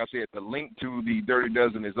 like I said, the link to the Dirty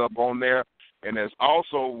Dozen is up on there. And there's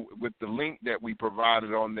also, with the link that we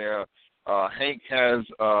provided on there, Hank has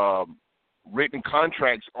written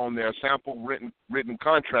contracts on there, sample written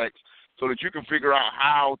contracts, so that you can figure out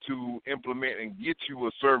how to implement and get you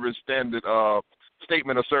a service standard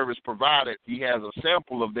statement of service provided. He has a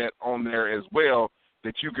sample of that on there as well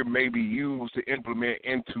that you can maybe use to implement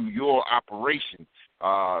into your operation.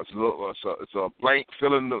 It's a blank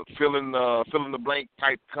fill in the blank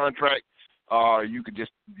type contract.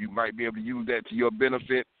 You might be able to use that to your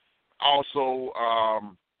benefit. Also,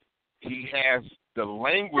 he has the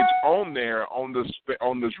language on there on this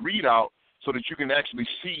readout so that you can actually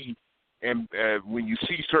see, and when you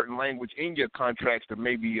see certain language in your contracts that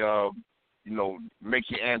maybe make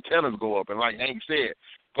your antennas go up. And like Hank said,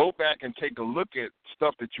 go back and take a look at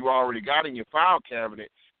stuff that you already got in your file cabinet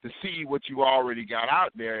to see what you already got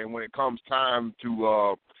out there. And when it comes time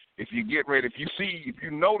to, if you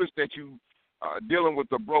notice that you dealing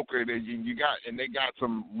with a broker that they got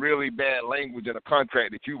some really bad language in a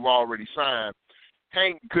contract that you've already signed,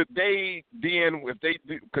 Hank, could they then, if they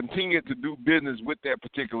continue to do business with that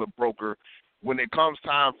particular broker, when it comes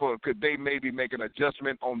time could they maybe make an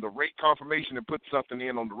adjustment on the rate confirmation and put something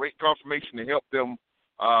in on the rate confirmation to help them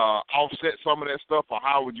offset some of that stuff, or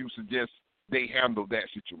how would you suggest they handle that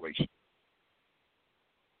situation?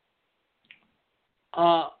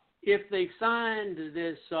 If they've signed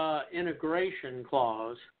this integration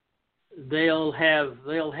clause, they'll have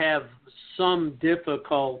some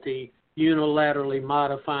difficulty unilaterally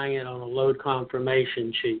modifying it on a load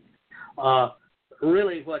confirmation sheet.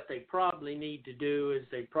 Really what they probably need to do is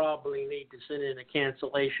they probably need to send in a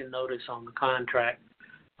cancellation notice on the contract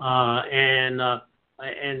and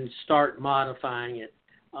start modifying it.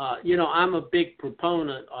 I'm a big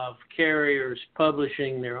proponent of carriers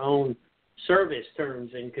publishing their own service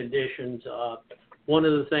terms and conditions. One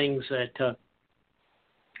of the things that I'm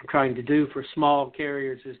trying to do for small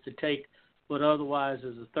carriers is to take what otherwise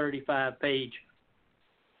is a 35-page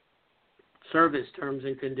service terms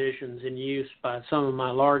and conditions in use by some of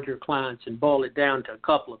my larger clients and boil it down to a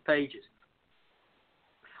couple of pages.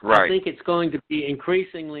 Right. I think it's going to be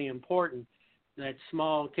increasingly important that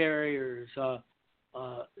small carriers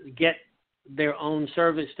get their own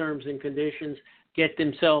service terms and conditions, get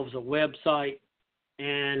themselves a website,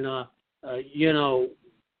 and,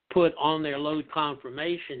 put on their load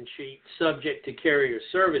confirmation sheet, subject to carrier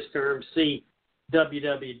service terms, see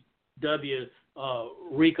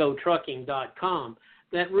www.ricotrucking.com.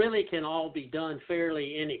 That really can all be done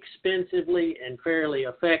fairly inexpensively and fairly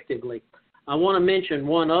effectively. I want to mention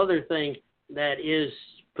one other thing that is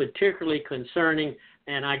particularly concerning,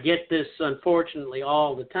 and I get this unfortunately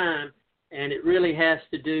all the time, and it really has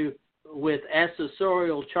to do with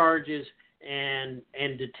accessorial charges and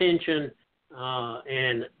detention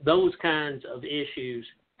and those kinds of issues.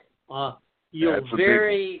 You'll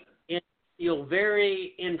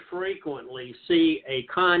very infrequently see a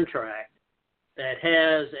contract that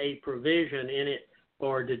has a provision in it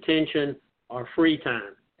for detention or free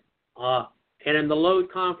time. And in the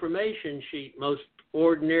load confirmation sheet, most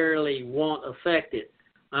ordinarily won't affect it.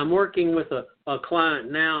 I'm working with a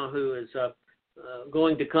client now who is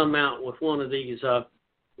going to come out with one of these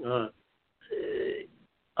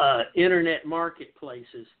internet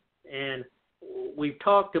marketplaces, and we've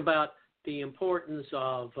talked about the importance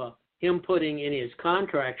of him putting in his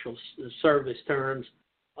contractual service terms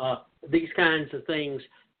these kinds of things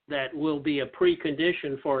that will be a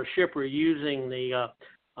precondition for a shipper using the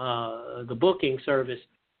booking service.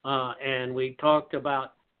 And we talked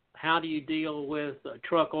about how do you deal with a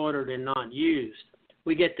truck ordered and not used.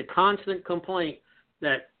 We get the constant complaint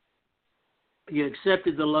that you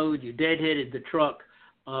accepted the load, you deadheaded the truck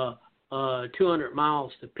 200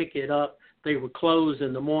 miles to pick it up. They were closed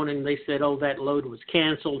in the morning. They said, oh, that load was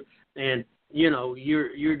canceled. And,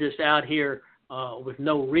 you're just out here with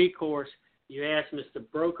no recourse. You asked Mr.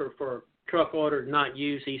 Broker for truck ordered, not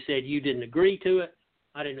used. He said, you didn't agree to it.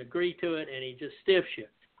 I didn't agree to it, and he just stiffs you.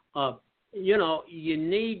 You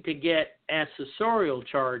need to get accessorial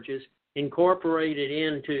charges incorporated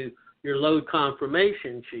into your load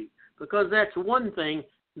confirmation sheet, because that's one thing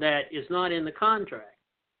that is not in the contract.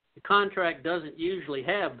 The contract doesn't usually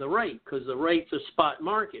have the rate because the rate's a spot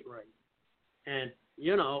market rate. And,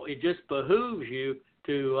 it just behooves you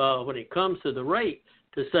to, when it comes to the rate,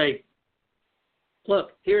 to say,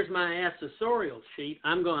 look, here's my accessorial sheet.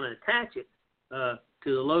 I'm going to attach it to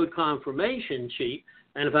the load confirmation sheet.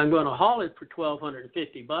 And if I'm going to haul it for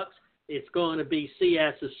 $1,250, it's going to be C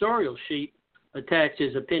accessorial sheet attached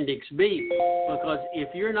as Appendix B. Because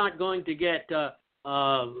if you're not going to get, if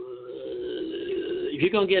you're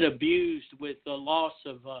going to get abused with the loss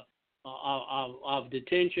of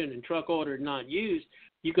detention and truck ordered not used,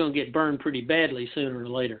 you're going to get burned pretty badly sooner or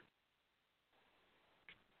later.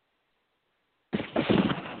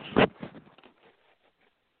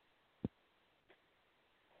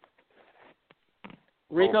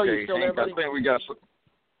 Rico, okay, you still Hank, there, buddy? I think we got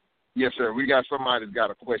yes, sir. We got somebody that's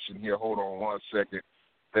got a question here. Hold on 1 second.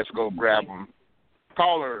 Let's go grab him.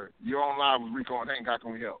 Caller, you're on live with Rico and Hank. How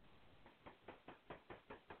can we help?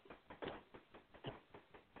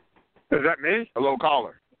 Is that me? Hello,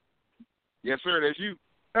 caller. Yes, sir. That's you.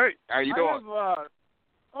 Hey, how you doing?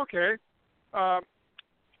 Okay.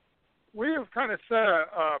 We have kind of set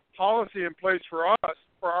a policy in place for us,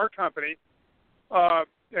 for our company,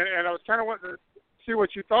 and I was kind of wanting to see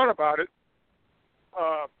what you thought about it,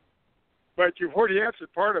 but you've already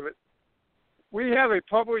answered part of it. We have a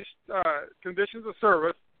published conditions of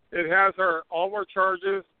service. It has all of our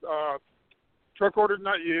charges, truck ordered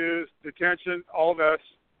not used, detention, all this.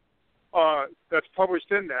 That's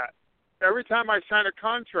published in that. Every time I sign a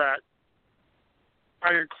contract,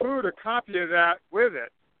 I include a copy of that with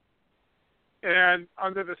it. And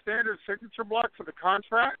under the standard signature block for the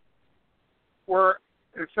contract, where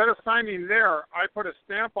instead of signing there, I put a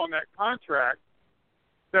stamp on that contract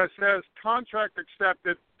that says contract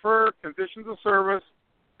accepted per conditions of service,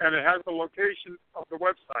 and it has the location of the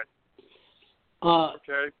website.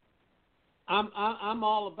 Okay. I'm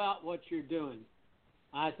all about what you're doing.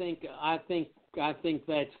 I think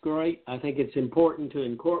that's great. I think it's important to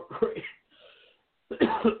incorporate.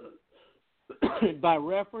 By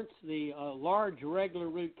reference, the large regular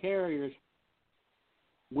route carriers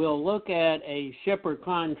will look at a shipper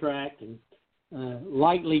contract and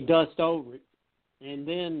lightly dust over it, and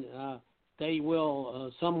then they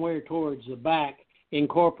will, somewhere towards the back,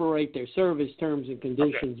 incorporate their service terms and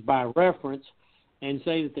conditions by reference and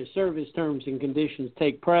say that their service terms and conditions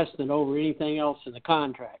take precedent over anything else in the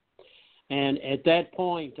contract. And at that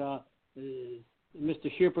point,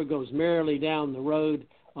 Mr. Shipper goes merrily down the road,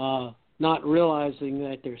 not realizing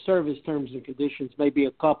that their service terms and conditions may be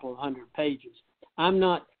a couple of hundred pages. I'm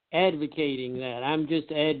not advocating that. I'm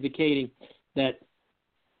just advocating that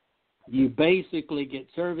you basically get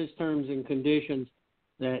service terms and conditions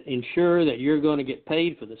that ensure that you're going to get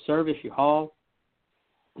paid for the service you haul,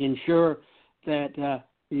 ensure that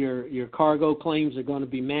your cargo claims are going to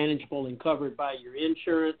be manageable and covered by your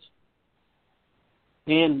insurance.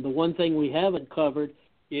 And the one thing we haven't covered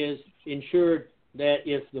is ensured that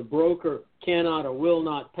if the broker cannot or will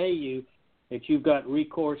not pay you, that you've got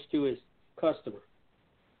recourse to his customer.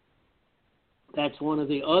 That's one of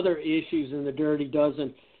the other issues in the Dirty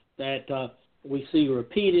Dozen that we see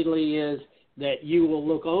repeatedly is that you will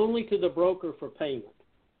look only to the broker for payment.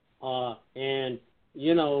 And,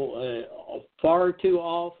 far too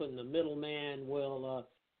often the middleman will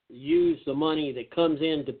use the money that comes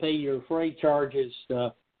in to pay your freight charges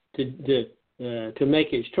to make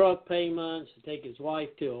his truck payments, to take his wife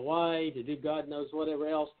to Hawaii, to do God knows whatever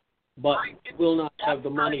else, but will not have the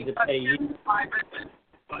money to pay you.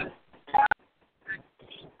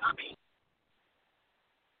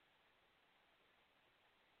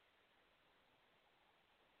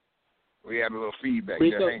 We had a little feedback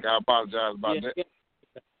there. I think I apologize about that. Yeah.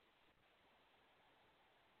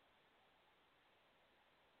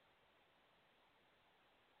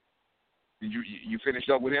 Did you finished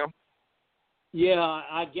up with him? Yeah,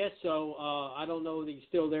 I guess so. I don't know if he's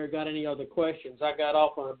still there. Got any other questions? I got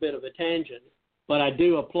off on a bit of a tangent, but I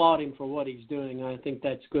do applaud him for what he's doing. I think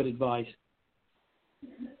that's good advice.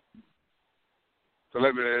 So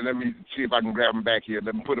let me see if I can grab him back here.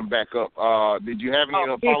 Let me put him back up. Did you have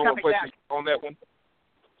any follow-up questions on that one?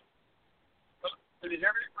 Did you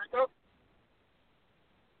hear me, Rico?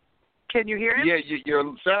 Can you hear him? Yeah, you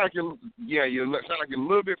sound like you're a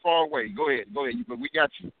little bit far away. Go ahead. But we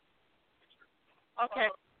got you. Okay.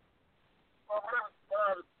 What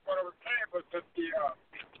I was saying was that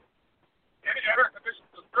any other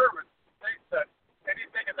conditions of service states that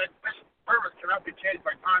anything in that condition of service cannot be changed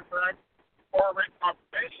by contract or rate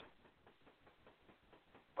confirmation.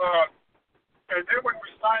 And then when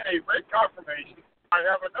we sign a rate confirmation, I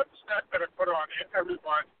have another stat that I put on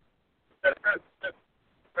everyone that says that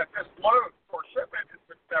this load for shipment is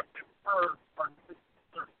accepted per our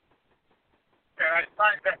service. And I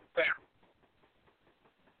signed that stamp.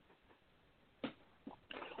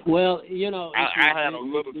 Well, I had a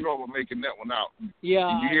little trouble making that one out.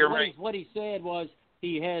 Yeah, did you hear me? What he said was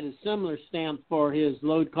he had a similar stamp for his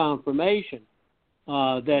load confirmation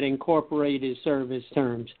that incorporated his service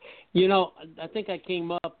terms. I think I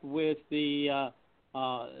came up with the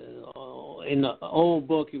in the old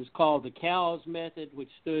book it was called the COWS method, which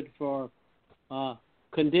stood for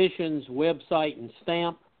conditions, website, and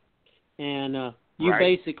stamp. And you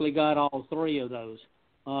basically got all three of those.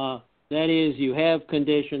 That is, you have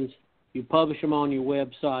conditions, you publish them on your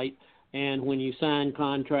website, and when you sign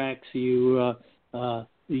contracts, you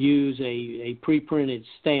use a pre-printed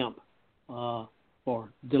stamp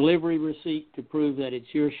for delivery receipt to prove that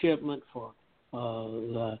it's your shipment, for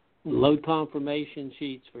the load confirmation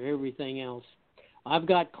sheets, for everything else. I've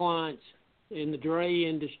got clients in the dray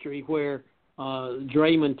industry where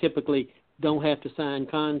draymen typically don't have to sign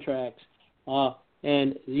contracts,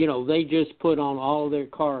 and they just put on all their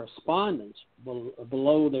correspondence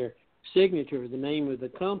below their signature the name of the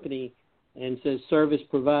company and says service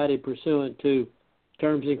provided pursuant to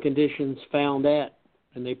terms and conditions found at,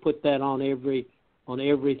 and they put that on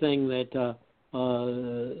everything that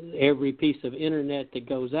every piece of internet that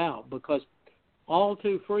goes out, because all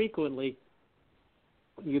too frequently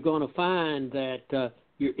you're going to find that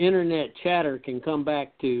your internet chatter can come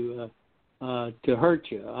back to hurt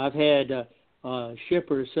you. I've had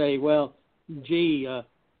shippers say, well, gee,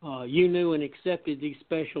 you knew and accepted these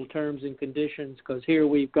special terms and conditions because here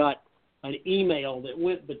we've got an email that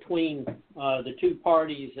went between the two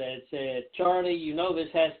parties that said, Charlie, this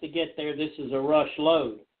has to get there. This is a rush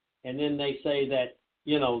load. And then they say that,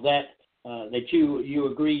 that you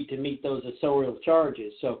agreed to meet those accessorial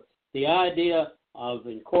charges. So the idea of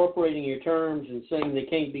incorporating your terms and saying they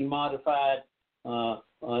can't be modified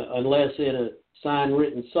unless in a signed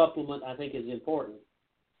written supplement, I think is important.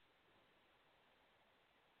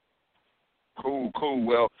 Cool.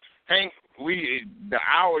 Well, Hank, the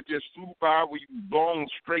hour just flew by. We've blown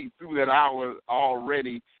straight through that hour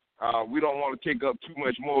already. We don't want to take up too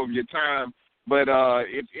much more of your time. But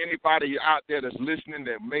if anybody out there that's listening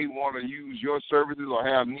that may want to use your services or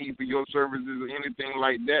have need for your services or anything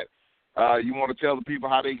like that, you want to tell the people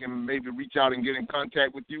how they can maybe reach out and get in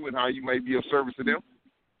contact with you and how you may be of service to them?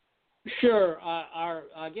 Sure.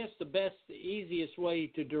 I guess the easiest way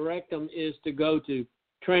to direct them is to go to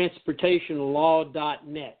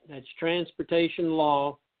transportationlaw.net. That's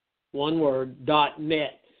transportationlaw, one word,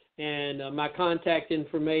 .net. And my contact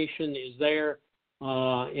information is there.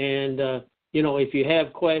 If you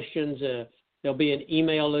have questions, there'll be an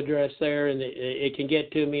email address there, and it can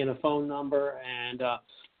get to me and a phone number, and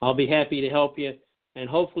I'll be happy to help you. And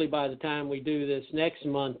hopefully by the time we do this next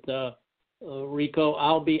month, Rico,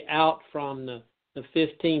 I'll be out from the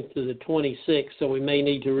 15th to the 26th, so we may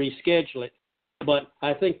need to reschedule it. But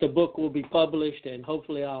I think the book will be published, and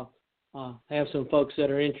hopefully I'll have some folks that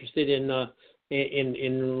are interested in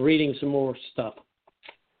reading some more stuff.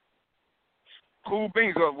 Cool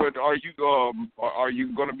beans. Are you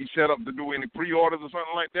going to be set up to do any pre-orders or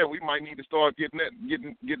something like that? We might need to start getting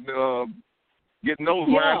those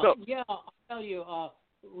lined up. Yeah, I'll tell you,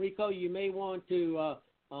 Rico, you may want to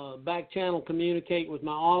back channel communicate with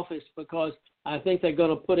my office, because I think they're going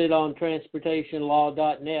to put it on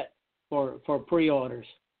transportationlaw.net for pre-orders.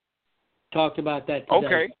 Talked about that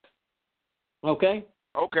today. Okay.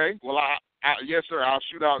 Well, yes, sir. I'll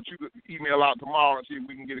shoot the email out tomorrow and see if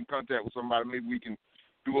we can get in contact with somebody. Maybe we can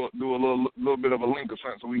do a little bit of a link or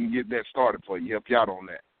something so we can get that started for you. Help you out on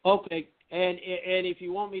that. Okay. And if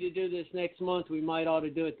you want me to do this next month, we might ought to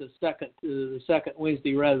do it the second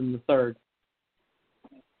Wednesday rather than the third.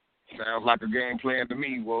 Sounds like a game plan to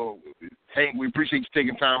me. Well, Hank, we appreciate you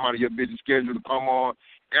taking time out of your busy schedule to come on,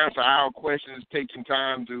 answer our questions, take some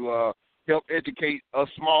time to help educate us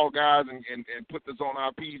small guys and put this on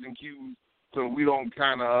our P's and Q's so we don't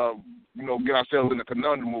kind of, get ourselves in a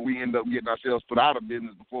conundrum where we end up getting ourselves put out of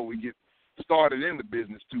business before we get started in the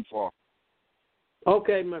business too far.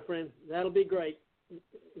 Okay, my friend. That'll be great.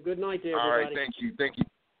 Good night to everybody. All right, thank you.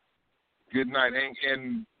 Good night.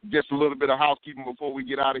 And just a little bit of housekeeping before we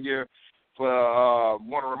get out of here.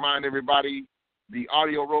 Want to remind everybody, the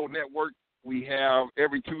Audio Road Network, we have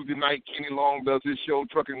every Tuesday night, Kenny Long does his show,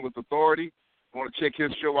 Trucking with Authority. Want to check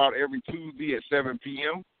his show out every Tuesday at 7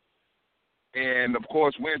 p.m. And, of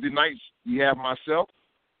course, Wednesday nights, you have myself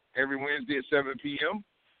every Wednesday at 7 p.m.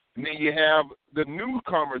 And then you have the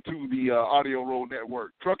newcomer to the Audio Road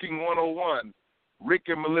Network, Trucking 101. Rick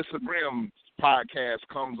and Melissa Grimm's podcast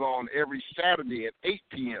comes on every Saturday at 8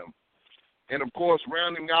 p.m. And, of course,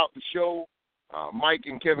 rounding out the show, Mike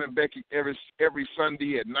and Kevin Beckett every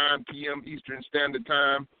Sunday at 9 p.m. Eastern Standard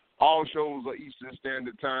Time. All shows are Eastern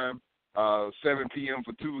Standard Time, 7 p.m.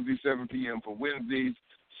 for Tuesdays, 7 p.m. for Wednesdays,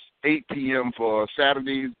 8 p.m. for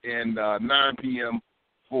Saturdays, and 9 p.m.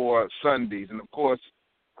 for Sundays. And, of course,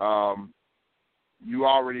 you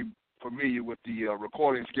already familiar with the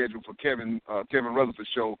recording schedule for Kevin Rutherford's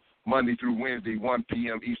show, Monday through Wednesday, 1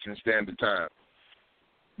 p.m. Eastern Standard Time.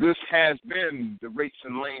 This has been the Rates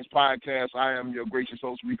and Lanes podcast. I am your gracious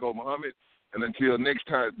host, Rico Muhammad. And until next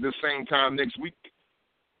time, this same time next week,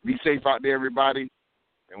 be safe out there, everybody,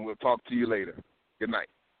 and we'll talk to you later. Good night.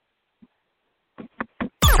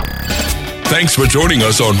 Thanks for joining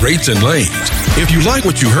us on Rates and Lanes. If you like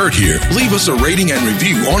what you heard here, leave us a rating and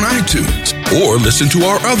review on iTunes. or listen to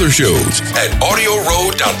our other shows at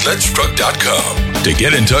audioroad.letstruck.com. To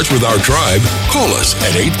get in touch with our tribe, call us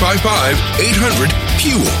at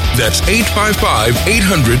 855-800-FUEL. That's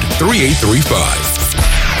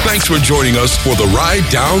 855-800-3835. Thanks for joining us for the ride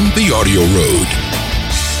down the audio road.